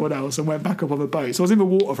it to someone else, and went back up on the boat. So I was in the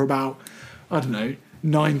water for about,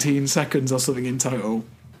 19 seconds or something in total.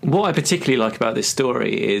 What I particularly like about this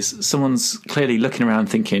story is someone's clearly looking around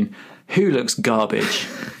thinking, who looks garbage?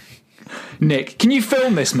 Nick, can you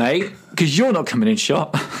film this, mate? Because you're not coming in shot.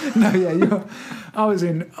 I was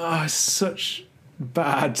in such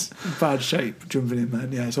bad shape jumping in there.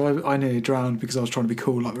 Yeah, so I nearly drowned because I was trying to be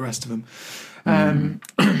cool like the rest of them.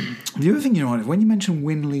 The other thing when you mentioned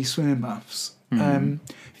Winley swimming baths, have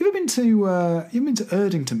you ever been to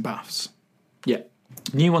Erdington baths? Yeah,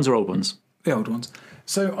 new ones or old ones? The old ones.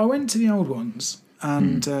 So I went to the old ones,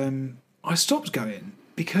 and I stopped going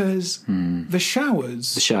because the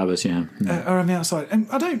showers. The showers, yeah, are on the outside, and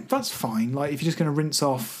that's fine. Like if you're just going to rinse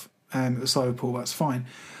off at the side of the pool, that's fine.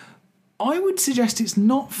 I would suggest it's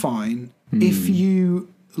not fine if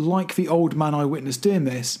you, like the old man I witnessed doing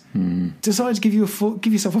this, decide to give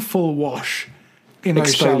yourself a full wash in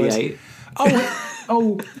those showers.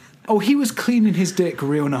 Oh, he was cleaning his dick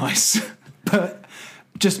real nice, but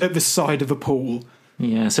just at the side of a pool.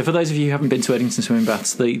 Yeah, so for those of you who haven't been to Erdington swimming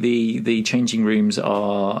baths, the changing rooms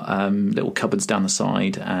are little cupboards down the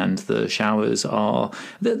side, and the showers are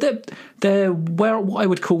they're where what I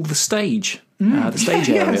would call the stage, the stage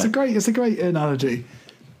area. Yeah, it's a great analogy.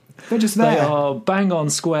 They're just there. They are bang on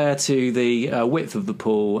square to the width of the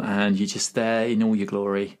pool, and you're just there in all your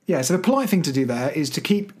glory. Yeah, so the polite thing to do there is to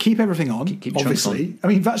keep everything on. Keep obviously, on. I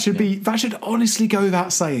mean that should honestly go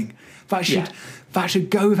without saying. That should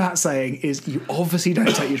go without saying is you obviously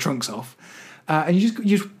don't take your trunks off, and you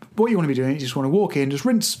just what you want to be doing is you just want to walk in, just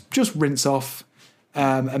rinse off,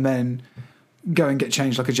 and then go and get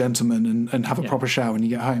changed like a gentleman and have a proper shower when you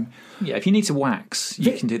get home. Yeah, if you need to wax,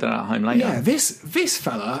 you can do that at home later. Yeah, this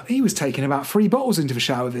fella, he was taking about 3 bottles into the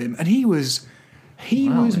shower with him, and he was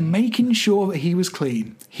making sure that he was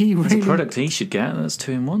clean. It's a product he should get. That's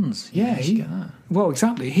 2-in-1s. Yeah, he should get that. Well,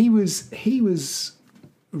 exactly. He was.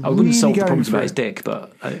 I wouldn't solve the problems about his dick,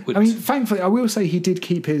 but it would. I mean, thankfully, I will say he did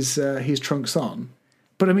keep his trunks on,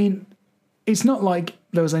 but I mean, it's not like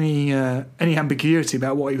there was any ambiguity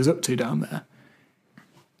about what he was up to down there.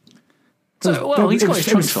 So, he's got his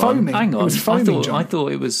trunks on. Hang on, it was foaming, I thought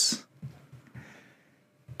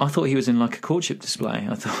he was in like a courtship display.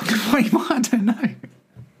 I thought. Wait, what? I don't know.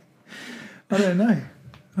 I don't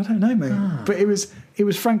know, mate. But it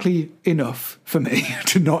was frankly enough for me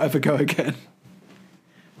to not ever go again.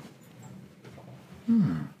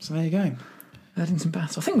 So there you go. Erdington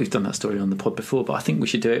Baths. I think we've done that story on the pod before, but I think we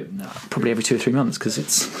should do it probably every 2 or 3 months because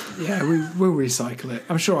it's... Yeah, we'll recycle it.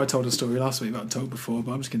 I'm sure I told a story last week that I told before,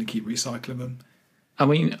 but I'm just going to keep recycling them. I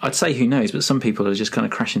mean, I'd say who knows, but some people are just kind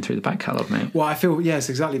of crashing through the back catalogue, mate. Well, I feel, yes,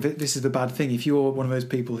 exactly. This is the bad thing. If you're one of those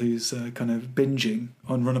people who's kind of binging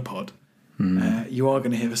on Runapod, you are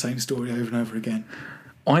going to hear the same story over and over again.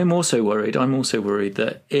 I'm also worried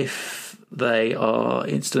that if they are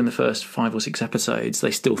still in the first 5 or 6 episodes,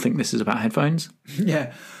 they still think this is about headphones.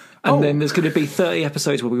 Yeah. And then there's going to be 30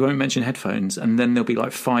 episodes where we won't mention headphones, and then there'll be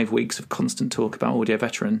like 5 weeks of constant talk about Audio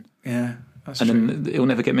Veteran. Yeah, that's true. And then it'll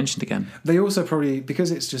never get mentioned again. They also probably,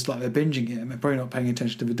 because it's just like they're binging it, and they're probably not paying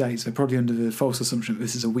attention to the dates, they're probably under the false assumption that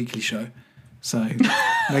this is a weekly show. So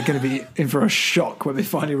they're going to be in for a shock when they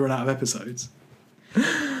finally run out of episodes.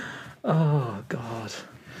 Oh, God.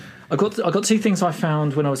 I got 2 things I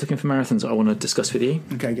found when I was looking for marathons that I want to discuss with you.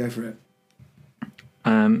 Okay, go for it.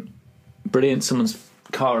 Brilliant. Someone's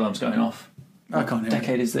car alarm's going off. I can't hear What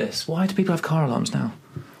decade is this? Why do people have car alarms now?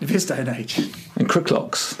 In this day and age. And crook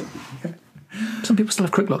locks. Yeah. Some people still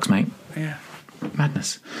have crook locks, mate. Yeah.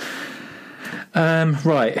 Madness.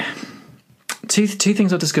 Right. Two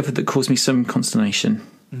things I discovered that caused me some consternation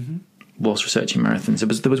whilst researching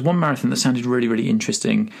marathons. There was one marathon that sounded really, really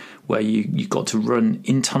interesting where you got to run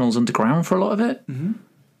in tunnels underground for a lot of it. Mm-hmm.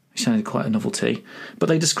 It sounded quite a novelty. But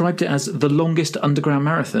they described it as the longest underground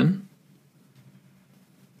marathon.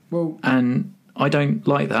 Well, and I don't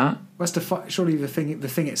like that. That's surely the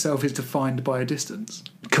thing itself is defined by a distance.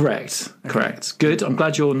 Correct. Okay. Correct. Good. I'm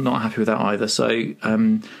glad you're not happy with that either. So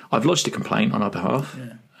I've lodged a complaint on our behalf.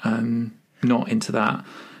 Yeah. Not into that.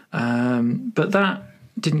 But that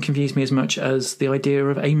didn't confuse me as much as the idea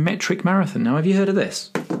of a metric marathon. Now, have you heard of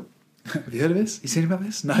this? Have you heard of this? You seen about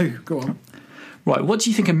this? No. Go on. Right. What do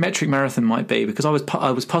you think a metric marathon might be? Because I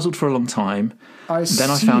was puzzled for a long time. Then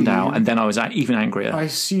I found out, and then I was even angrier. I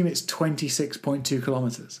assume it's 26.2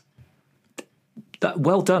 kilometres.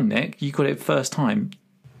 Well done, Nick. You got it first time.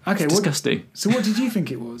 Okay. It's disgusting. So what did you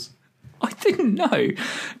think it was? I didn't know.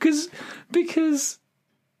 Because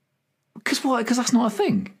why? Because that's not a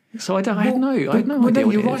thing. So I had no idea. No,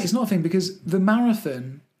 you're right. It's not a thing because the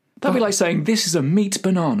marathon. That'd be like saying this is a meat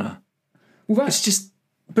banana. Well, it's just.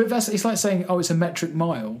 But it's like saying, oh, it's a metric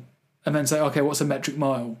mile, and then say, okay, what's a metric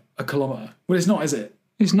mile? A kilometre. Well, it's not, is it?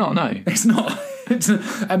 It's not. No, it's not. It's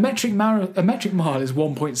a metric mile is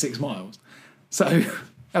 1.6 miles. So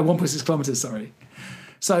 1.6 kilometres. Sorry.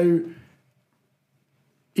 So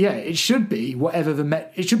yeah, it should be whatever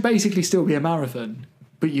it should basically still be a marathon.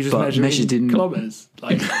 But you just measure in kilometres.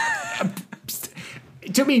 Like, do you know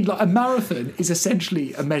what I mean? Like a marathon is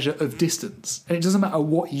essentially a measure of distance, and it doesn't matter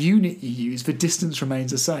what unit you use; the distance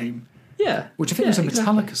remains the same. Yeah, which I think was a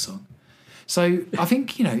Metallica song. So I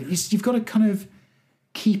think you've got to kind of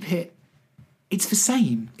keep it. It's the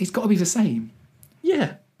same. It's got to be the same.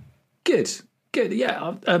 Yeah, good.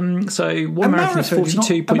 Yeah. So one marathon is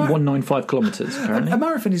 42.195 kilometres. Apparently, a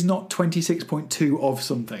marathon is not 26.2 of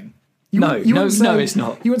something. No, it's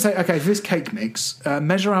not. You wouldn't say, okay, for this cake mix,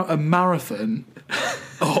 measure out a marathon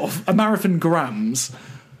grams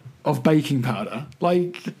of baking powder.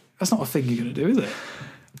 Like, that's not a thing you're going to do, is it?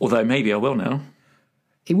 Although maybe I will now.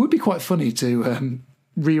 It would be quite funny to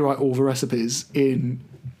rewrite all the recipes in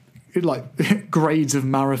like grades of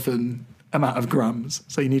marathon amount of grams.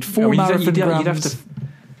 So you need 4 marathon grams.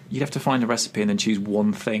 You'd have to find a recipe and then choose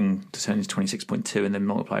one thing to turn into 26.2 and then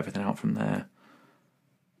multiply everything out from there.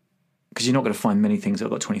 Because you're not going to find many things that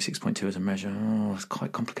have got 26.2 as a measure. Oh, it's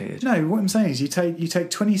quite complicated. No, what I'm saying is you take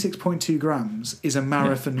 26.2 grams is a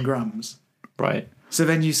marathon grams. Right. So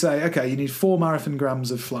then you say, okay, you need 4 marathon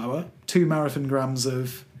grams of flour, 2 marathon grams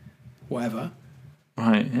of whatever.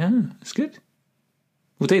 Right, yeah, that's good.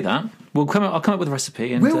 We'll do that. I'll come up with a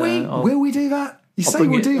recipe. And, will we? Will we do that? You say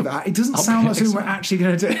we'll do that. It doesn't sound like something we're actually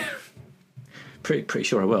going to do. Pretty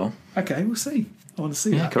sure I will. Okay, we'll see. I want to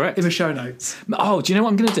see that. Yeah, correct. In the show notes. Oh, do you know what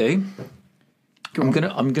I'm going to do? I'm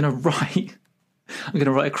going to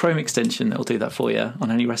write a Chrome extension that will do that for you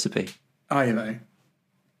on any recipe. Are you though?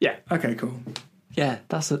 Yeah. Okay, cool. Yeah,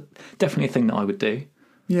 that's definitely a thing that I would do.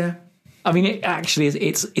 Yeah. I mean, it actually is.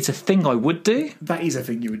 It's a thing I would do. That is a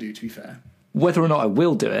thing you would do, to be fair. Whether or not I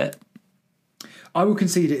will do it, I will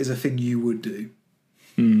concede it is a thing you would do.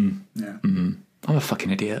 Yeah. I'm a fucking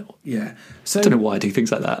idiot. Yeah. So I don't know why I do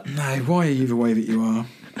things like that. No, why are you the way that you are?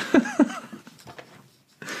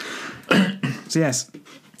 So yes.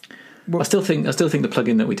 Well, I still think the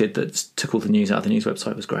plugin that we did that took all the news out of the news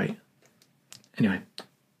website was great. Anyway.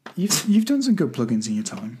 You've done some good plugins in your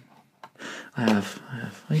time. I have.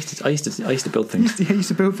 I used to build things. You used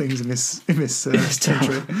to build things in this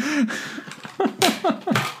country.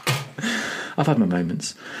 I've had my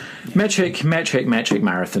moments. Metric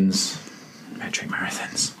marathons.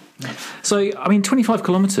 So, I mean, 25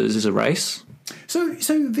 kilometres is a race. So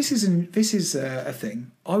this is a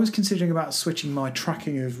thing. I was considering about switching my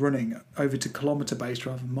tracking of running over to kilometre based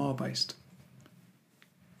rather than mile based.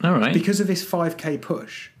 All right. Because of this 5k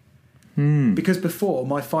push. Because before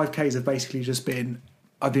my 5ks have basically just been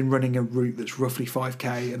I've been running a route that's roughly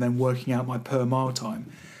 5k and then working out my per mile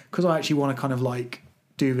time. Because I actually want to kind of like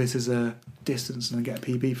do this as a distance and get a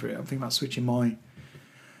PB for it. I'm thinking about switching my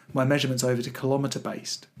measurements over to kilometre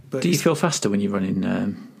based. But do you feel faster when you run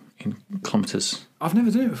in kilometres? I've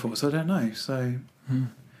never done it before, so I don't know. So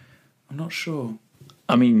I'm not sure.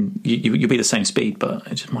 I mean, you'll be the same speed, but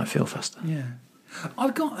it just might feel faster. Yeah,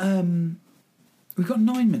 I've got we've got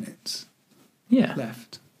 9 minutes. Yeah.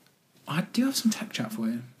 Left. I do have some tech chat for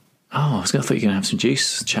you. Oh, I thought you were going to have some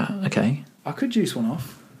juice chat. Okay. I could juice one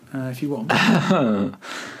off if you want. Let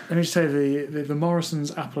me just tell you, the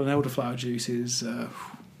Morrison's apple and elderflower juice is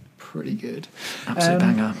pretty good. Absolute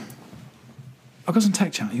banger. I've got some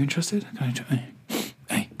tech chat. Are you interested?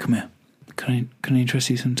 Hey, come here. Can I interest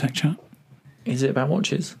you in some tech chat? Is it about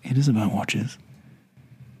watches? It is about watches.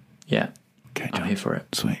 Yeah. Okay, I'm here for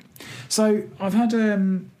it. Sweet. So I've had a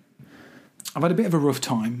bit of a rough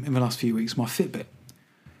time in the last few weeks. My Fitbit,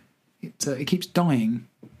 it keeps dying.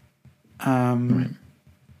 Right.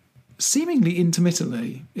 Seemingly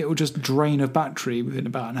intermittently, it will just drain of battery within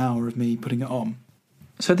about an hour of me putting it on.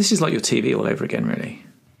 So this is like your TV all over again, really.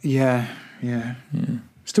 Yeah.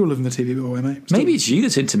 Still living the TV boy, mate. Maybe it's you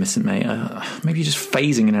that's intermittent, mate. Maybe you're just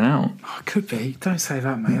phasing in and out. Oh, it could be. Don't say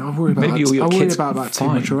that, mate. I worry about Maybe that. your I worry kids about that too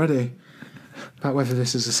fine. much already. About whether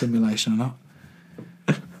this is a simulation or not.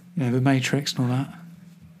 You know, the Matrix and all that.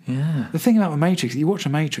 Yeah. The thing about the Matrix, you watch a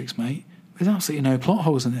Matrix, mate, there's absolutely no plot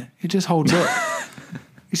holes in it. It just holds up.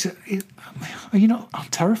 Are you not? I'm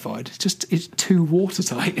terrified. It's too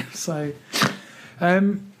watertight. So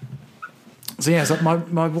my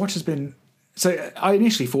watch has been. So I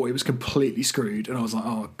initially thought it was completely screwed, and I was like,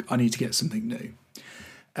 oh, I need to get something new.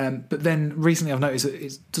 But then recently I've noticed that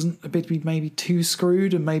it doesn't appear to be maybe too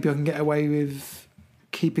screwed, and maybe I can get away with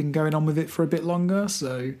keeping going on with it for a bit longer.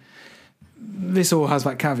 So this all has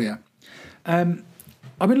that caveat. I've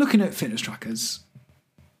been looking at fitness trackers,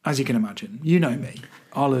 as you can imagine. You know me.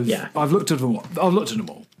 I've looked at them all.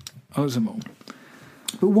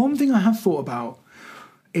 But one thing I have thought about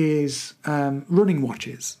is running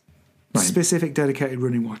watches. Right. Specific dedicated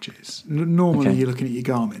running watches. Normally you're looking at your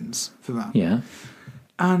Garmin's for that. Yeah.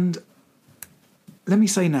 And let me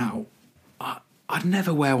say now, I'd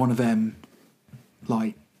never wear one of them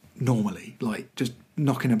like normally, like just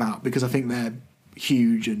knocking about, because I think they're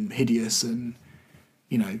huge and hideous and,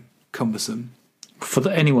 you know, cumbersome. For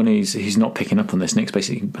anyone who's not picking up on this, Nick's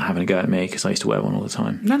basically having a go at me because I used to wear one all the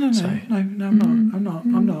time. No,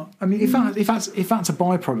 I'm not. I mean, if that's a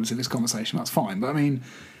byproduct of this conversation, that's fine. But I mean,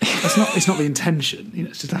 it's not the intention. You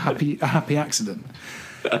know, it's just a happy accident.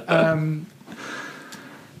 But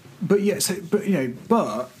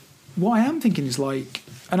what I am thinking is like,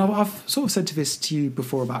 and I've sort of said to you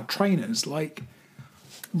before about trainers, like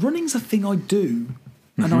running's a thing I do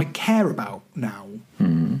and I care about now,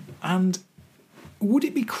 and would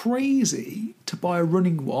it be crazy to buy a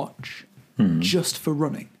running watch just for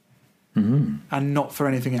running and not for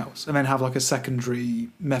anything else, and then have like a secondary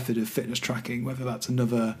method of fitness tracking, whether that's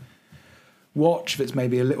another watch that's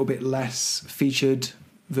maybe a little bit less featured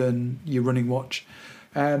than your running watch?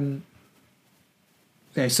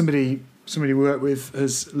 Somebody we work with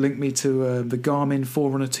has linked me to the Garmin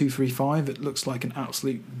Forerunner 235. It looks like an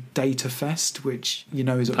absolute data fest, which you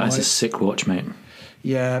know is at That's a sick watch, mate.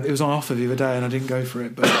 Yeah, it was on offer the other day and I didn't go for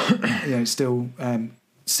it, but it's still.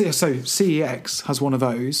 So CEX has one of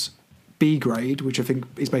those, B grade, which I think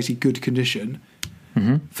is basically good condition,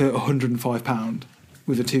 for £105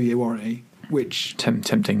 with a 2-year warranty. Which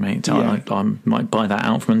tempting, mate. I might buy that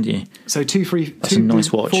out from under you. So That's a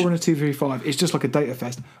nice watch. Forerunner 235. It's just like a data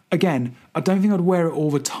fest. Again, I don't think I'd wear it all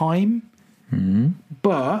the time.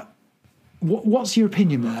 But what's your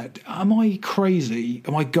opinion there? Am I crazy?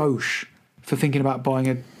 Am I gauche for thinking about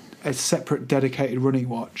buying a separate dedicated running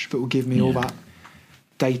watch that will give me all that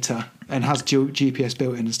data and has GPS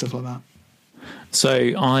built in and stuff like that?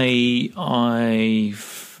 So I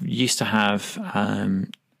used to have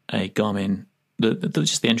a Garmin,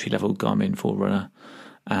 just the entry level Garmin Forerunner,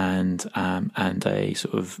 and a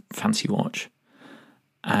sort of fancy watch,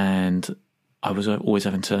 and I was always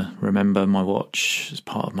having to remember my watch as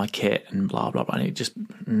part of my kit and blah blah blah. And it just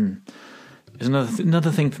is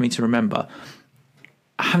another thing for me to remember.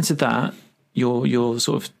 Having said that, your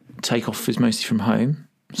sort of takeoff is mostly from home,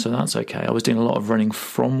 so that's okay. I was doing a lot of running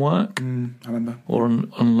from work, I remember, or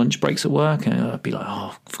on lunch breaks at work, and I'd be like,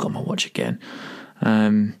 "Oh, I forgot my watch again."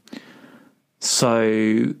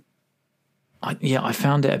 So I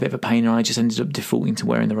found it a bit of a pain, and I just ended up defaulting to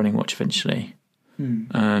wearing the running watch eventually.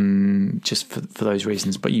 Just for those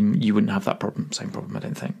reasons, but you wouldn't have that same problem, I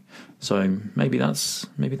don't think. So maybe that's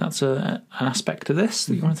an aspect of this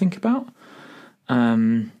that you want to think about.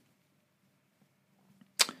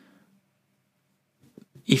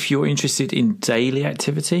 If you're interested in daily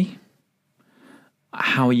activity,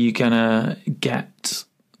 how are you gonna get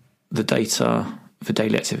the data for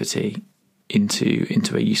daily activity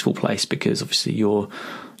into a useful place? Because obviously your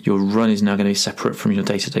run is now going to be separate from your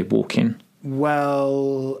day-to-day walking.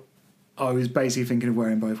 Well, I was basically thinking of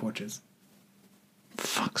wearing both watches. For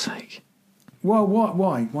fuck's sake. Well, what?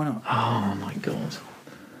 Why? Why not? Oh my god.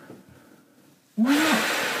 Why not?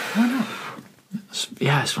 Why not?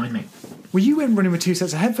 Yeah, it's fine, mate. Well, you went running with 2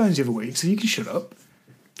 sets of headphones the other week, so you can shut up.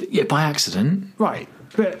 Yeah, by accident. Right.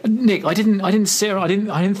 But Nick, I didn't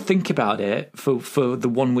think about it for the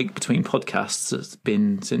 1 week between podcasts that's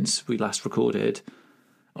been since we last recorded.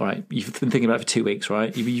 All right, you've been thinking about it for 2 weeks,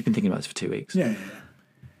 right? You've been thinking about it for 2 weeks. Yeah.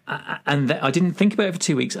 And I didn't think about it for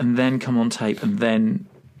 2 weeks, and then come on tape, and then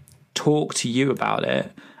talk to you about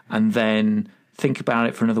it, and then think about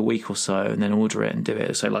it for another week or so, and then order it and do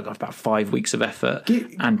it. So like about 5 weeks of effort,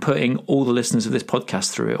 and putting all the listeners of this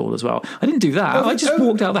podcast through it all as well. I didn't do that. I just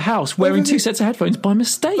walked out of the house wearing 2 sets of headphones by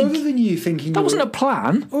mistake. Other than you thinking that wasn't a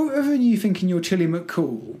plan. Other than you thinking you're Chilly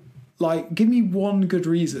McCool, like, give me one good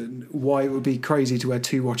reason why it would be crazy to wear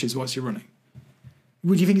 2 watches whilst you're running.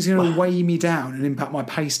 Would you think it's going to weigh me down and impact my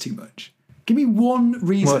pace too much? Give me one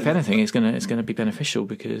reason. Well, if anything, it's going to be beneficial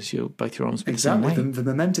because both your arms will be exactly the same weight. The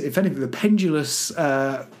momentum. If anything, the pendulous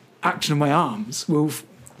action of my arms will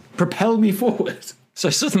propel me forward. So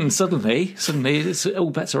suddenly, it's all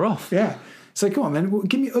bets are off. Yeah. So come on, then. Well,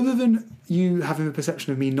 give me, other than you having the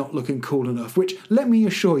perception of me not looking cool enough, which, let me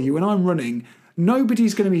assure you, when I'm running,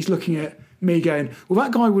 nobody's going to be looking at me going, well,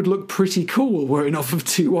 that guy would look pretty cool wearing off of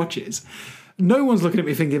 2 watches. No one's looking at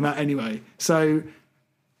me thinking that anyway. So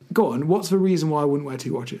go on, what's the reason why I wouldn't wear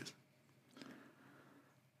 2 watches?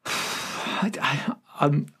 I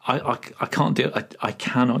can't do it. I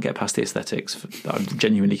cannot get past the aesthetics. I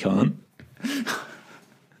genuinely can't.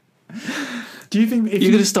 Do you think if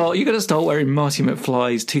you're going to start wearing Marty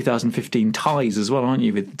McFly's 2015 ties as well, aren't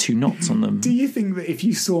you, with 2 knots on them? Do you think that if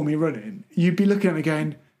you saw me running, you'd be looking at me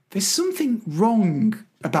going, there's something wrong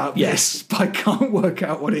about this, but I can't work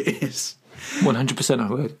out what it is? 100% I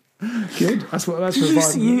would. Good. That's the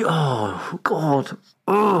vibe. Oh God.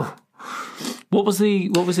 Oh. What was the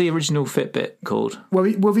original Fitbit called? Well,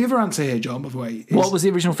 the other answer here, John, by the way, is, what was the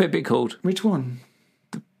original Fitbit called? Which one?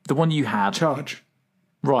 The one you had. Charge.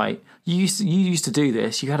 Right. You used to do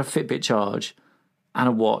this. You had a Fitbit Charge and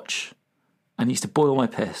a watch, and you used to boil my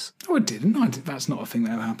piss. Oh, I didn't. That's not a thing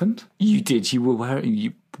that ever happened. You did. You were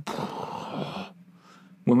wearing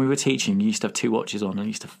when we were teaching. You used to have 2 watches on, and you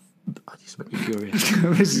used to. I just make me furious.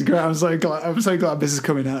 This is great. I'm so glad this is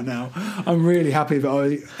coming out now. I'm really happy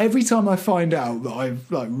that every time I find out that I've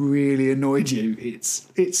really annoyed you,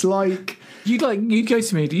 it's like you'd go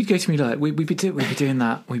to me like we'd be doing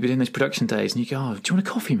that. We'd be doing those production days, and you go, "Oh, do you want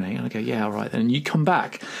a coffee, mate?" And I go, "Yeah, all right." Then and you come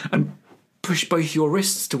back and push both your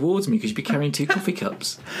wrists towards me because you'd be carrying 2 coffee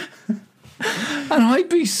cups. And I'd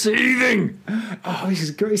be seething. Oh, this is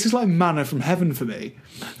great. This is like manna from heaven for me.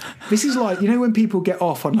 This is like, when people get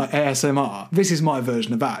off on like ASMR, this is my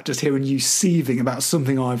version of that. Just hearing you seething about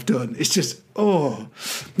something I've done. It's just, Look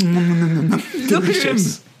at him.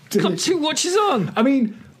 Got 2 watches on. I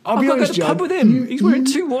mean, I'll be honest, John. I've got to the pub with him. He's wearing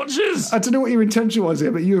 2 watches. I don't know what your intention was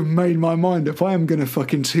here, but you have made my mind up. I am going to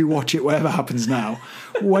fucking 2 watch it, whatever happens now.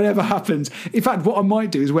 Whatever happens. In fact, what I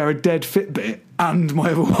might do is wear a dead Fitbit and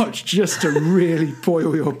my other watch just to really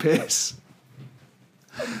boil your piss.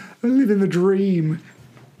 I'm living the dream.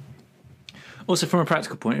 Also, from a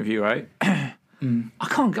practical point of view, right? I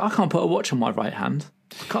can't put a watch on my right hand.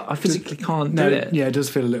 I physically can't do it. Yeah, it does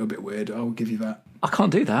feel a little bit weird. I'll give you that. I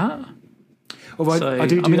can't do that. Although I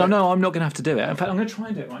know I'm not going to have to do it. In fact, I'm going to try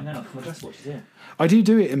and do it right now. My dress watch is here. I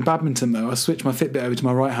do it in badminton though. I switch my Fitbit over to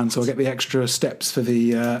my right hand, so I get the extra steps for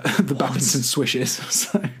the badminton swishes.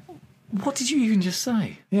 So. What did you even just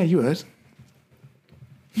say? Yeah, you heard.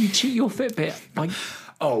 You cheat your Fitbit by...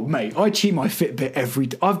 Oh, mate, I cheat my Fitbit every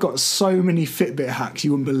day. I've got so many Fitbit hacks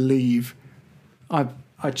you wouldn't believe. I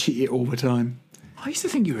cheat it all the time. I used to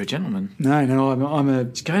think you were a gentleman. No, I'm a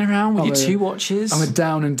Just going around with your 2 watches. I'm a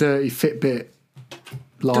down and dirty Fitbit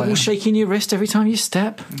liar. Double shaking your wrist every time you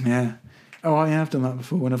step. Yeah. Oh, I have done that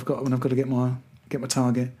before when I've got to get my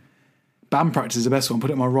target. Band practice is the best one.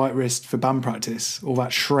 Put it on my right wrist for band practice. All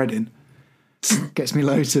that shredding gets me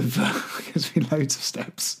loads of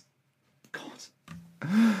steps.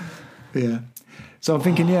 God. Yeah. So I'm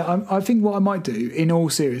thinking, I think what I might do, in all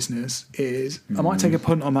seriousness, is I might take a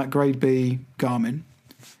punt on that Grade B Garmin,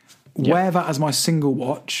 wear that as my single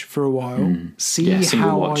watch for a while, see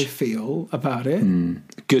how watch. I feel about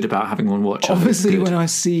it. Good about having one watch. Obviously, when I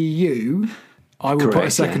see you, I will put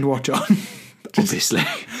a second watch on. Obviously.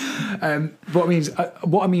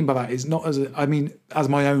 What I mean by that is not as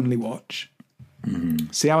my only watch.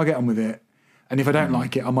 See how I get on with it, and if I don't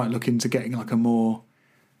like it, I might look into getting like a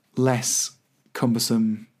less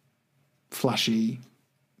cumbersome, flashy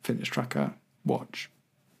fitness tracker watch.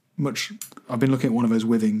 I've been looking at one of those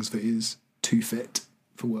Withings that is too fit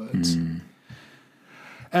for words.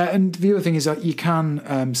 And the other thing is that you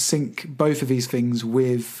can sync both of these things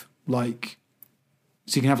with so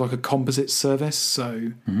you can have like a composite service.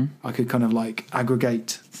 So I could kind of like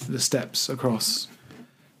aggregate the steps across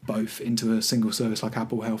both into a single service like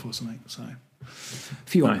Apple Health or something. So a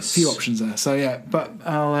few options there. So yeah, but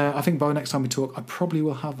I think by the next time we talk, I probably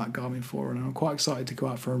will have that Garmin Forerunner, and I'm quite excited to go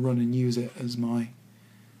out for a run and use it as my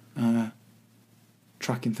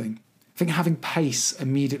tracking thing. I think having pace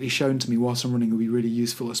immediately shown to me whilst I'm running will be really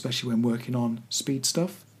useful, especially when working on speed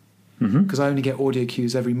stuff. Because I only get audio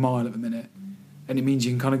cues every mile at the minute, and it means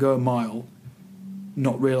you can kind of go a mile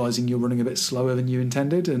not realising you're running a bit slower than you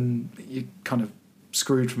intended, and you're kind of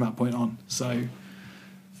screwed from that point on. So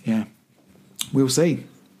yeah, we'll see.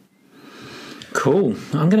 Cool.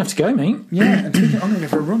 I'm going to have to go, mate. Yeah, I'm going to go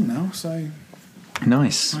for a run now. So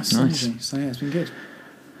nice. So yeah, it's been good.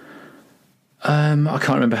 I can't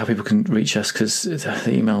remember how people can reach us because the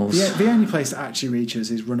emails. Yeah, the only place to actually reach us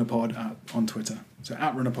is RunnerPod on Twitter. So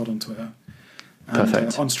at RunnerPod on Twitter. And,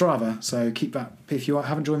 perfect. On Strava. So keep that. If you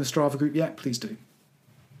haven't joined the Strava group yet, please do.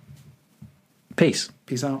 Peace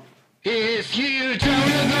out. If you don't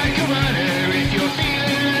look like a runner, if you're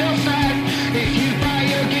feeling a little fat, if you buy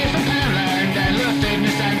your gear from Poundland and love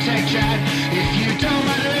fitness and tech chat, if you don't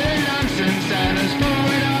mind a little nonsense and us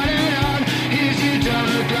going on and on, if you don't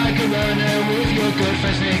look like a runner with your good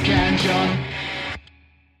friends Nick and John.